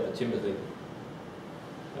wrote that to Timothy.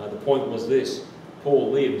 The point was this: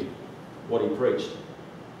 Paul lived what he preached.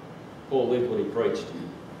 Paul lived what he preached.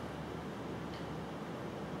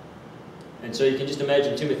 And so you can just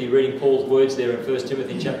imagine Timothy reading Paul's words there in 1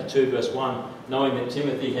 Timothy chapter 2 verse 1, knowing that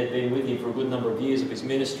Timothy had been with him for a good number of years of his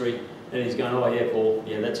ministry, and he's going, oh yeah, Paul,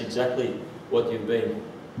 yeah, that's exactly what you've been.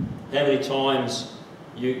 How many times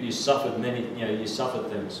you suffered you suffered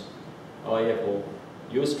things. Oh yeah, Paul,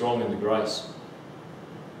 you're strong in the grace.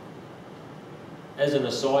 As an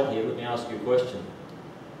aside here, let me ask you a question.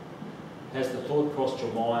 Has the thought crossed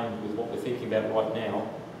your mind with what we're thinking about right now,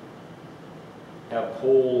 how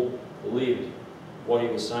Paul lived what he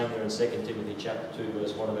was saying there in 2 Timothy chapter 2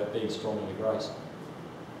 verse 1 about being strong in the grace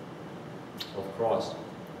of Christ?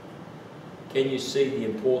 Can you see the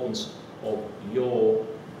importance of your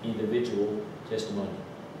individual testimony?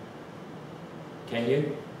 Can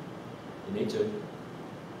you? You need to.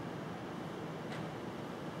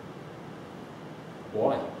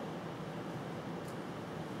 Why?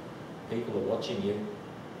 People are watching you.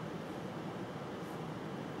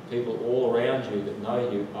 People all around you that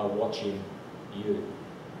know you are watching you.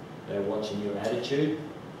 They're watching your attitude.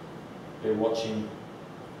 They're watching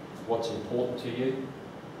what's important to you.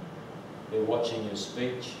 They're watching your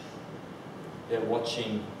speech. They're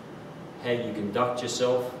watching how you conduct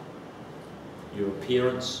yourself, your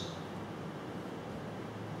appearance,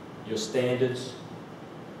 your standards.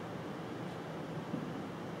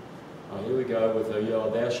 Oh, here we go with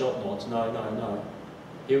thou shalt not. No.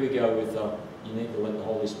 Here we go with you need to let the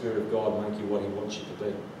Holy Spirit of God make you what he wants you to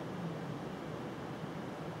be.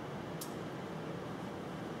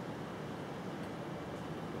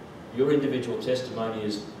 Your individual testimony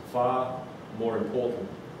is far more important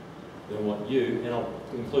than what you, and I'll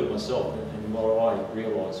include myself and what I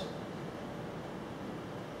realise.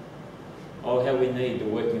 Oh, how we need the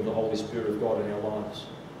working of the Holy Spirit of God in our lives.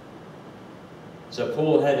 So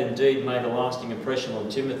Paul had indeed made a lasting impression on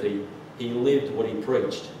Timothy. He lived what he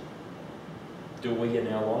preached. Do we in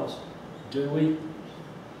our lives? Do we?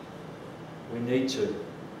 We need to.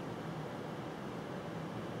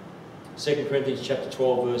 2 Corinthians chapter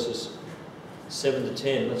 12 verses 7 to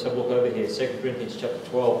 10. Let's have a look over here. 2 Corinthians chapter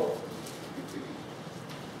 12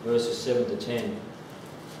 verses 7 to 10.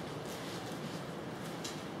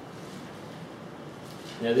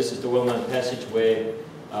 Now this is the well-known passage where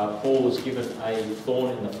Paul was given a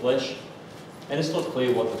thorn in the flesh. And it's not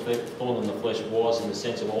clear what the thorn in the flesh was in the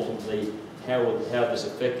sense of ultimately how this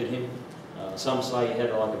affected him. Some say he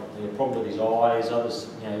had like a problem with his eyes. Others,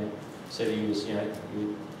 said he was, he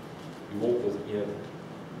walked with,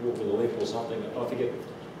 walked with a limp or something. I forget.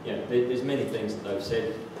 There's many things that they've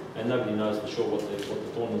said, and nobody knows for sure what the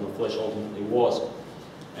thorn in the flesh ultimately was.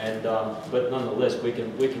 And but nonetheless, we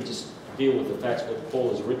can just deal with the facts that Paul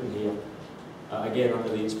has written here. Again, under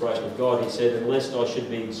the inspiration of God, he said, "Unless I should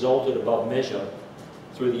be exalted above measure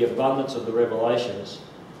through the abundance of the revelations."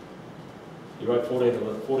 He wrote 14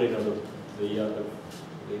 of the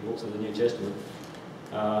books of the New Testament.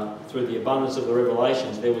 Through the abundance of the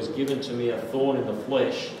revelations, there was given to me a thorn in the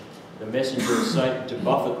flesh, the messenger of Satan to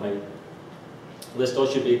buffet me, lest I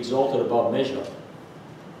should be exalted above measure.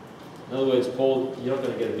 In other words, Paul, you're not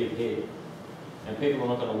going to get a big head, and people are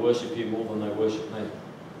not going to worship you more than they worship me.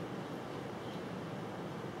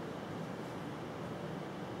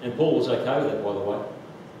 And Paul was okay with that, by the way.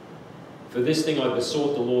 For this thing I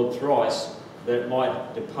besought the Lord thrice, that it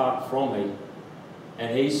might depart from me.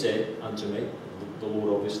 And he said unto me, the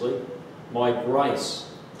Lord obviously, my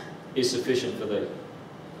grace is sufficient for thee,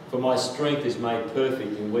 for my strength is made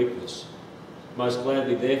perfect in weakness. Most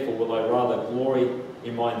gladly therefore will I rather glory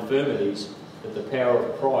in my infirmities, that the power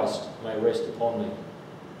of Christ may rest upon me.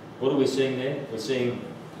 What are we seeing there? We're seeing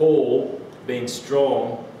Paul being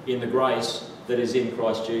strong in the grace that is in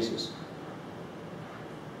Christ Jesus.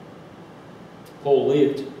 Paul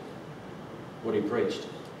lived what he preached.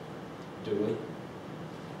 Do we?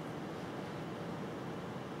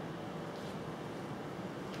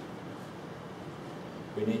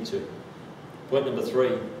 We need to. Point number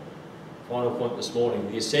 3, final point this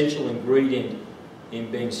morning, the essential ingredient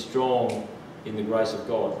in being strong in the grace of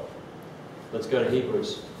God. Let's go to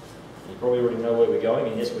Hebrews. You probably already know where we're going,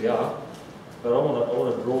 and yes, we are. But I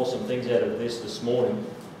want to draw some things out of this morning.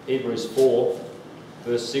 Hebrews 4,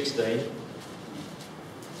 verse 16.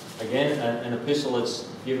 Again, an epistle that's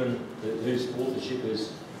given, whose authorship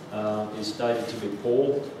is stated to be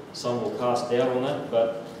Paul. Some will cast doubt on that,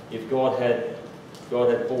 but if God had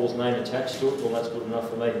Paul's name attached to it, well, that's good enough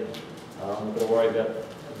for me. I'm not going to worry about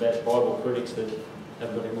Bible critics that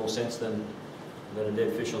haven't got any more sense than a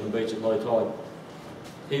dead fish on the beach at low tide.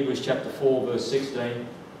 Hebrews chapter 4, verse 16.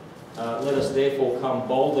 Let us therefore come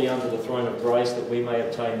boldly under the throne of grace, that we may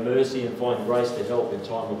obtain mercy and find grace to help in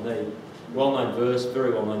time of need. Well-known verse,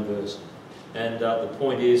 very well-known verse. And the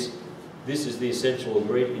point is, this is the essential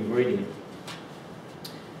ingredient.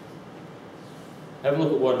 Have a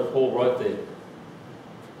look at what Paul wrote there.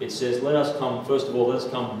 It says, let us come, first of all, let us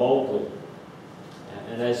come boldly.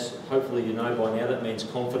 And as hopefully you know by now, that means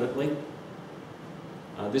confidently.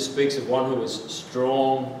 This speaks of one who is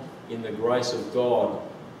strong in the grace of God,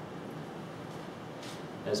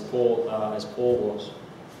 as Paul was.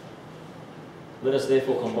 Let us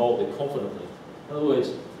therefore come boldly, confidently. In other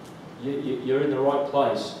words, you're in the right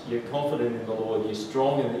place. You're confident in the Lord. You're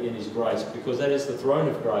strong in His grace, because that is the throne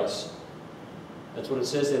of grace. That's what it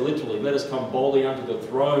says there literally. Let us come boldly unto the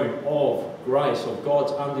throne of grace, of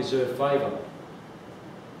God's undeserved favour.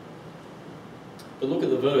 But look at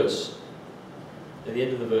the verse. At the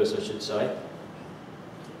end of the verse, I should say.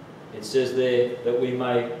 It says there that we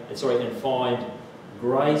may, and find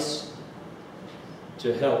grace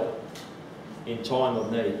to help in time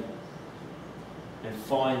of need. And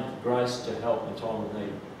find grace to help in time of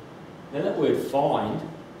need. Now that word find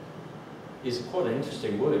is quite an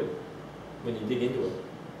interesting word when you dig into it.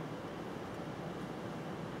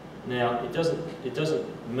 Now it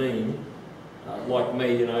doesn't mean like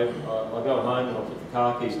me, you know, I go home and I'll put the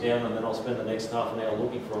car keys down and then I'll spend the next half an hour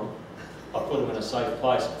looking for them. I put them in a safe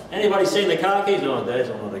place. Anybody seen the car keys? No, Dad's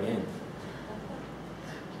on it again.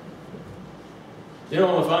 Do you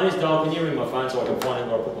know what my phone is? Dale, can you ring my phone so I can find it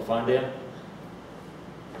where I put my phone down?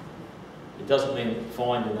 It doesn't mean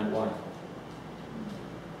find in that way.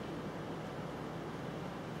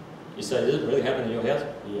 You say, does it really happen in your house?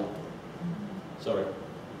 Yeah. Sorry.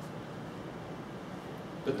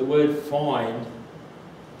 But the word find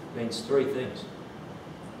means three things.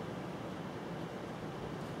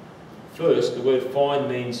 First, the word find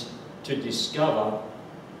means to discover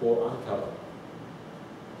or uncover.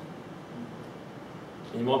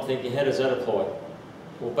 And you might think, how does that apply?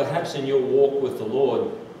 Well, perhaps in your walk with the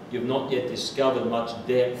Lord, you've not yet discovered much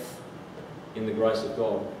depth in the grace of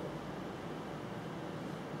God.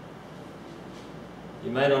 You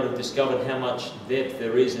may not have discovered how much depth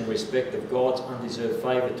there is in respect of God's undeserved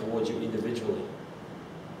favour towards you individually.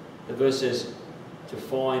 The verse says to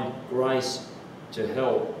find grace to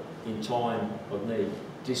help in time of need.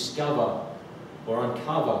 Discover or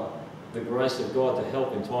uncover the grace of God to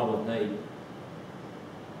help in time of need.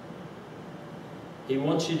 He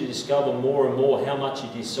wants you to discover more and more how much He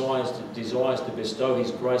desires to bestow His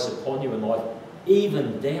grace upon you in life,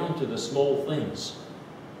 even down to the small things.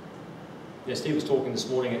 Yeah, Steve was talking this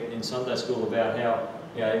morning in Sunday school about how,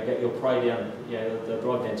 you know, you'll pray down, you know, they'll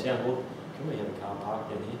drive downtown. Lord, can we have a car parked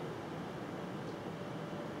down here?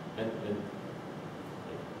 And it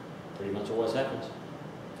pretty much always happens.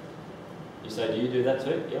 You say, do you do that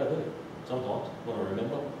too? Yeah, I do. Sometimes, when I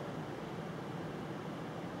remember.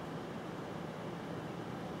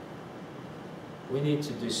 We need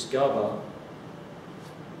to discover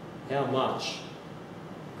how much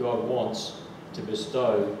God wants to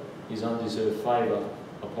bestow His undeserved favour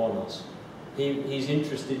upon us. He's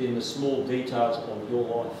interested in the small details of your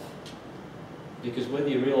life. Because whether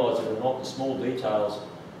you realise it or not, the small details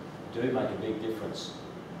do make a big difference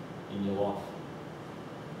in your life.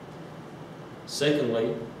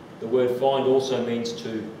 Secondly, the word find also means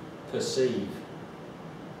to perceive.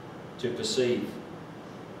 To perceive.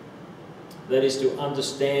 That is to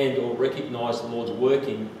understand or recognise the Lord's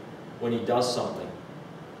working when He does something.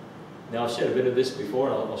 Now, I've shared a bit of this before,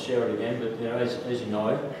 and I'll share it again, but you know, as you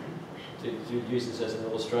know, to use this as an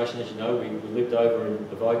illustration, as you know, we lived over in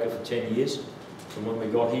Avoca for 10 years from when we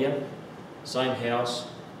got here. Same house.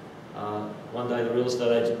 One day the real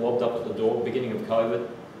estate agent lobbed up at the door, beginning of COVID,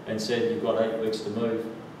 and said, you've got 8 weeks to move.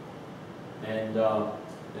 And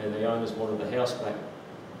the owners wanted the house back.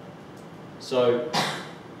 So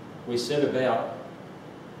we set about,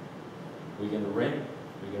 we're going to rent,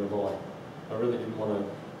 we're going to buy. I really didn't want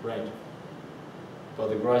to rent. By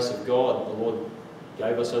the grace of God, the Lord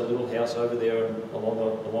gave us a little house over there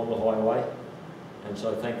along the highway. I'm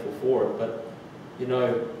so thankful for it. But, you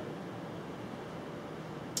know,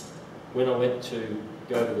 when I went to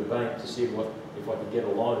go to the bank to see if I could get a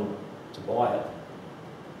loan to buy it.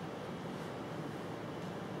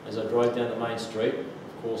 As I drove down the main street,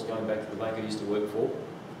 of course going back to the bank I used to work for,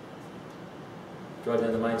 drove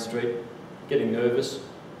down the main street, getting nervous,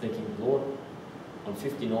 thinking, Lord, I'm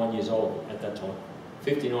 59 years old at that time.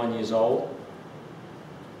 59 years old,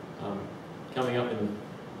 coming up in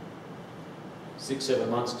 6-7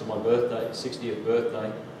 months to my birthday, 60th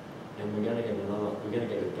birthday, and we're going to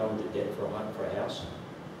go into debt for a house.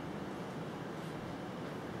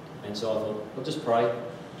 And so I thought, I'll just pray.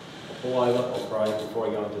 I'll pull over, I'll pray before I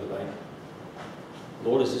go into the bank.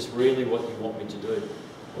 Lord, is this really what you want me to do?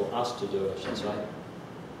 Or us to do, I should say.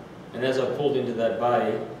 And as I pulled into that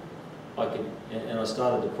bay, and I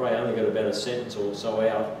started to pray. I only got about a sentence or so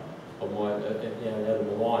out of my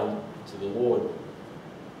mind to the Lord.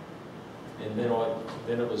 And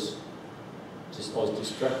then it was just, I was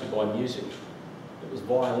distracted by music. It was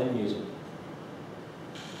violin music.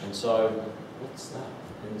 And so, what's that?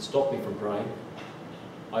 And it stopped me from praying.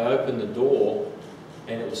 I opened the door,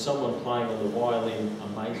 and it was someone playing on the violin,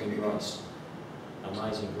 Amazing Grace.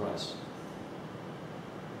 Amazing Grace.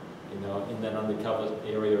 In that undercover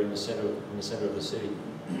area in the centre of the city.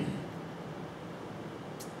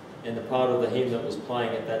 And the part of the hymn that was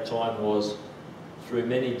playing at that time was, through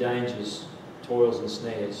many dangers, toils and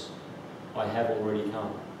snares, I have already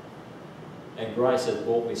come. And grace has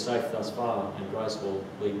brought me safe thus far, and grace will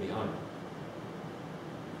lead me home.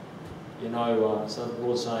 So the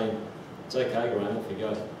Lord's saying, it's okay, Graham, off you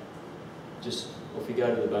go. Just off you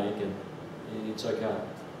go to the bank, and it's okay.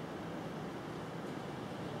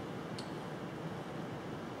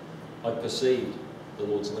 I perceived the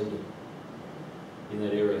Lord's leading in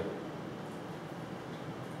that area.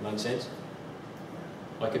 Make sense?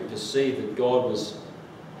 I could perceive that God was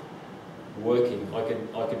working. I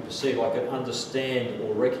could perceive, I could understand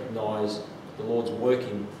or recognise the Lord's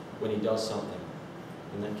working when He does something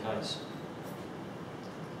in that case.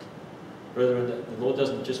 Brethren, the Lord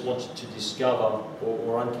doesn't just want you to discover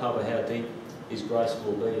or uncover how deep His grace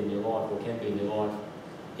will be in your life or can be in your life.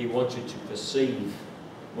 He wants you to perceive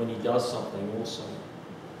when He does something also.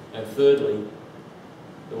 And thirdly,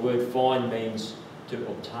 the word find means to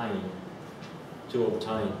obtain. To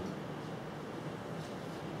obtain.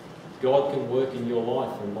 God can work in your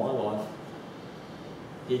life and my life.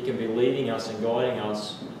 He can be leading us and guiding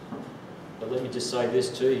us. But let me just say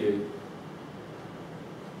this to you.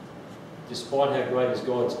 Despite how great is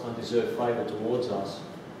God's undeserved favour towards us,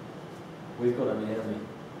 we've got an enemy.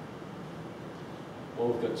 Well,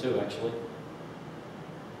 we've got two actually.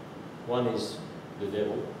 One is the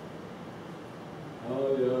devil.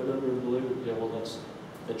 Oh yeah, I don't really believe it. Yeah, well that's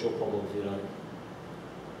your problem if you don't.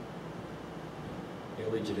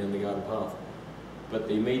 He'll lead you down the garden path. But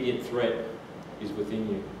the immediate threat is within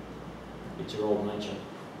you. It's your old nature.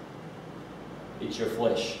 It's your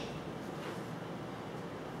flesh.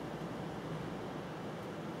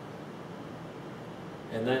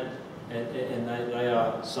 And they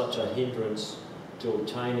are such a hindrance to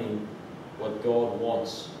obtaining what God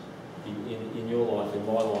wants in your life, in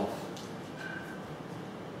my life.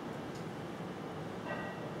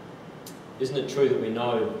 Isn't it true that we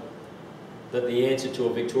know that the answer to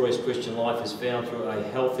a victorious Christian life is found through a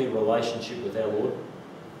healthy relationship with our Lord?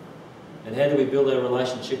 And how do we build our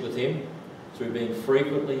relationship with Him? Through being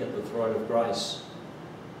frequently at the throne of grace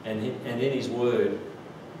and in His Word.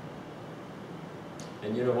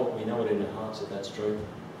 And you know what? We know it in our hearts that that's true.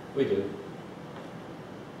 We do.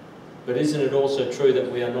 But isn't it also true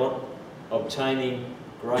that we are not obtaining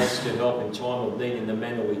grace to help in time of need in the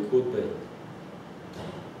manner we could be?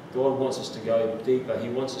 God wants us to go deeper. He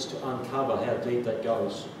wants us to uncover how deep that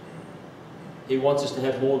goes. He wants us to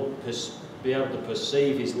have more, be able to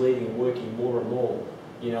perceive His leading and working more and more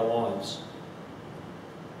in our lives.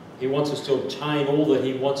 He wants us to obtain all that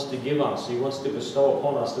He wants to give us. He wants to bestow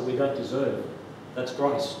upon us that we don't deserve. That's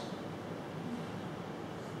grace.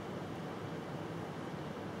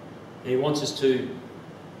 He wants us to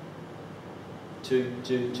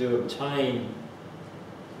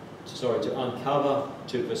uncover,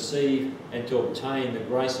 to perceive, and to obtain the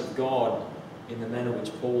grace of God in the manner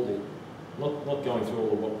which Paul did. Not going through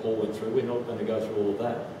all of what Paul went through. We're not going to go through all of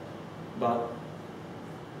that. But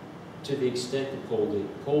to the extent that Paul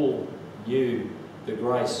did. Paul knew the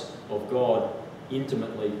grace of God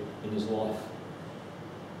intimately in his life.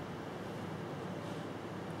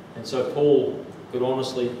 And so Paul could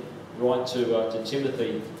honestly write to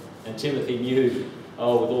Timothy, and Timothy knew,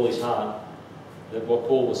 with all his heart, that what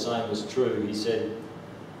Paul was saying was true. He said,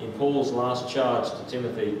 in Paul's last charge to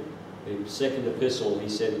Timothy, the second epistle, he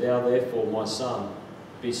said, "Thou therefore, my son,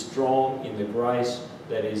 be strong in the grace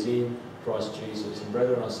that is in Christ Jesus." And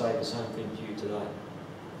brethren, I say the same thing to you today.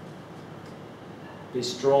 be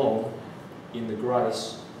strong in the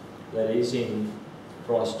grace that is in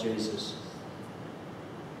Christ Jesus.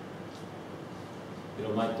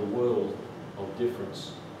 It'll make the world of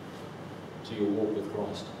difference to your walk with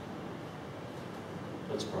Christ.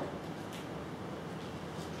 Let's pray.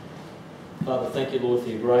 Father, thank you, Lord, for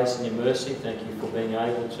your grace and your mercy. Thank you for being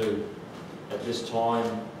able to, at this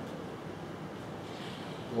time,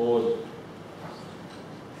 Lord,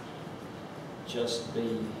 just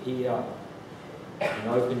be here and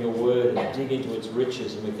open your word and dig into its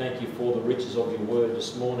riches. And we thank you for the riches of your word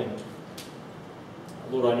this morning.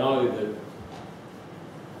 Lord, I know that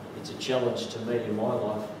it's a challenge to me in my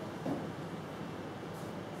life.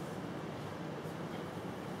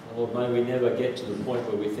 Lord, may we never get to the point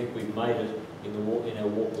where we think we've made it in our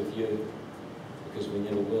walk with you, because we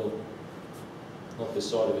never will. Not this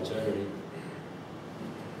side of eternity.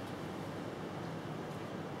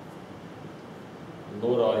 And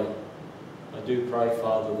Lord, I do pray,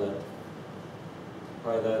 Father,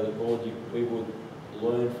 that Lord, we would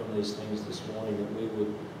learn from these things this morning, that we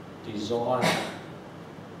would desire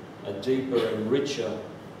a deeper and richer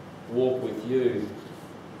walk with you,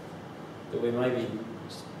 that we may be,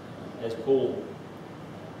 as Paul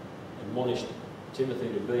admonished Timothy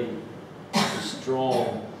to be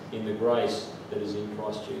strong in the grace that is in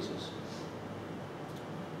Christ Jesus.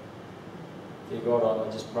 Dear God,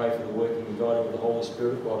 I just pray for the working and guiding of the Holy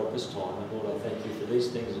Spirit of God at this time. And Lord, I thank you for these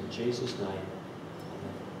things in Jesus' name. Amen.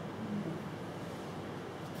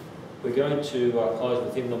 We're going to close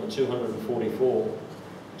with hymn number 244.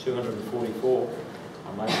 244,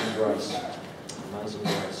 Amazing Grace. Amazing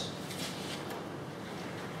Grace.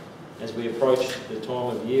 As we approach the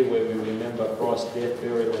time of year where we remember Christ's death,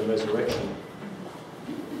 burial and resurrection,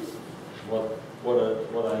 what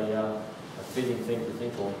a fitting thing to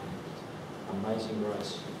think of. Amazing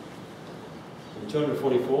Grace. So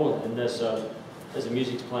 244, and as the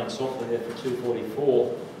music's playing softly there for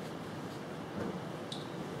 244,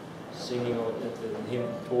 singing the hymn,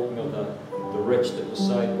 talking of the wretch that was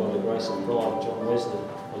saved by the grace of God, John Wesley,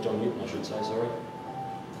 or John Newton I should say, sorry.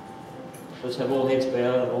 Let's have all heads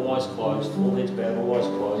bowed and all eyes closed. All heads bowed, all eyes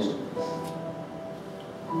closed.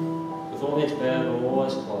 With all heads bowed and all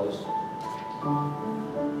eyes closed.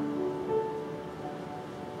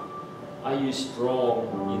 Are you strong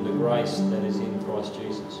in the grace that is in Christ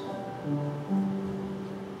Jesus?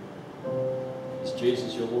 Is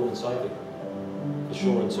Jesus your Lord and Saviour? For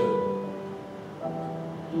sure and certain.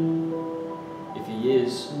 If He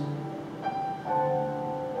is,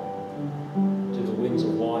 do the winds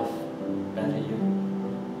of life batter you?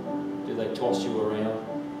 Do they toss you around?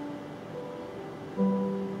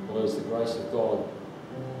 Or is the grace of God,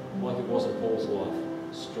 like it was in Paul's life,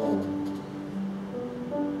 strong,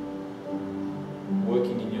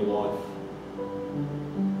 working in your life?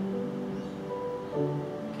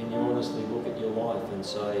 Can you honestly look at your life and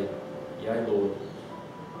say, yea, Lord,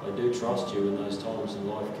 I do trust you in those times in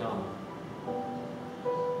life come.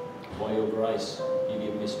 By your grace, you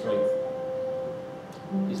give me strength.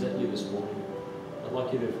 Is that you this morning? I'd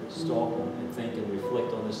like you to stop and think and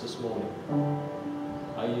reflect on this morning.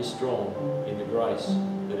 Are you strong in the grace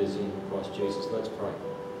that is in Christ Jesus? Let's pray.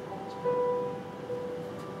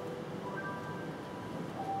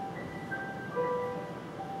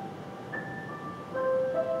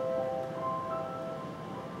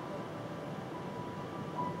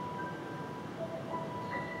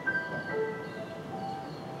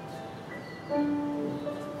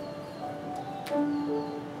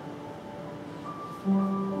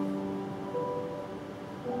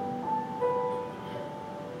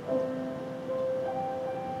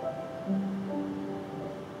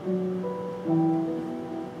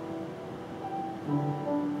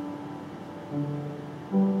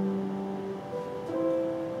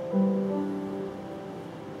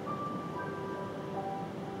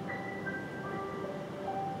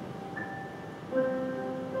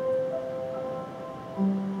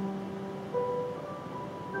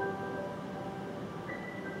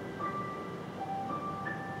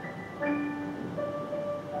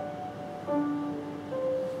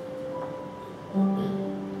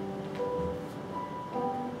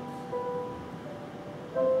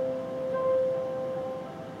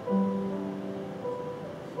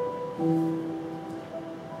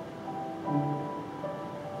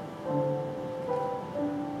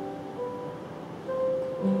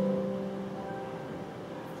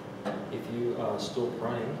 Still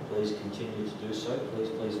praying, please continue to do so. Please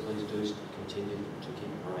do continue to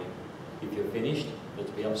keep praying. If you're finished, let's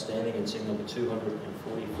be upstanding and sing number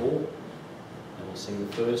 244, and we'll sing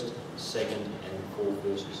the first, second and fourth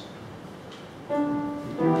verses.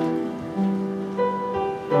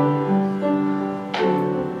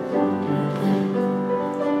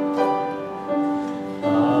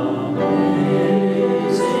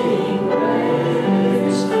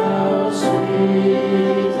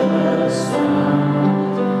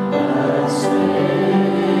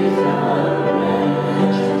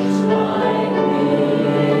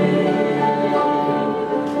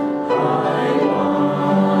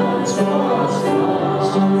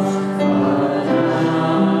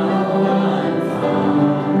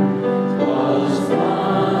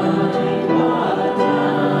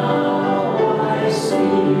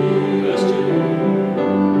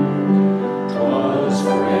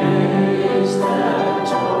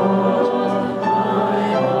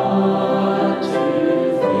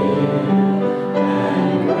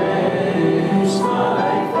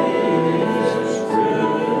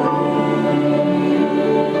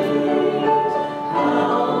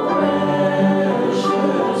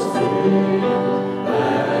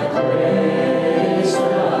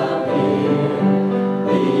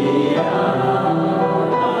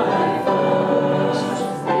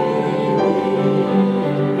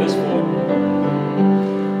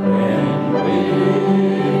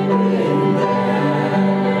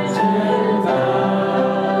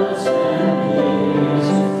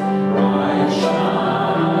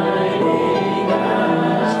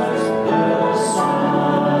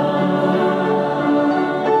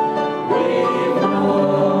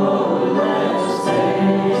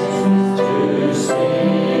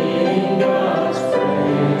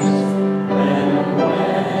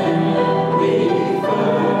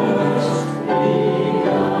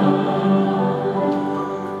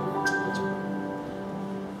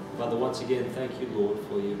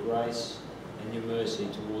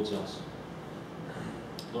 towards us.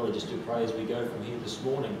 Lord, I just do pray as we go from here this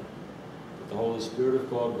morning that the Holy Spirit of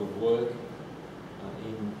God would work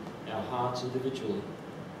in our hearts individually.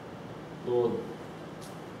 Lord,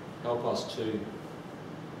 help us to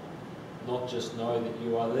not just know that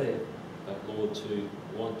you are there, but Lord, to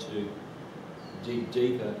want to dig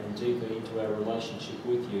deeper and deeper into our relationship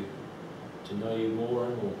with you, to know you more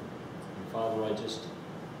and more. And Father, I just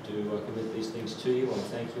do commit these things to you. I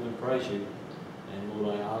thank you and praise you. And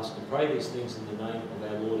Lord, I ask and pray these things in the name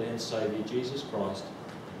of our Lord and Saviour, Jesus Christ.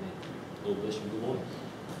 Amen. Lord bless you. Good morning.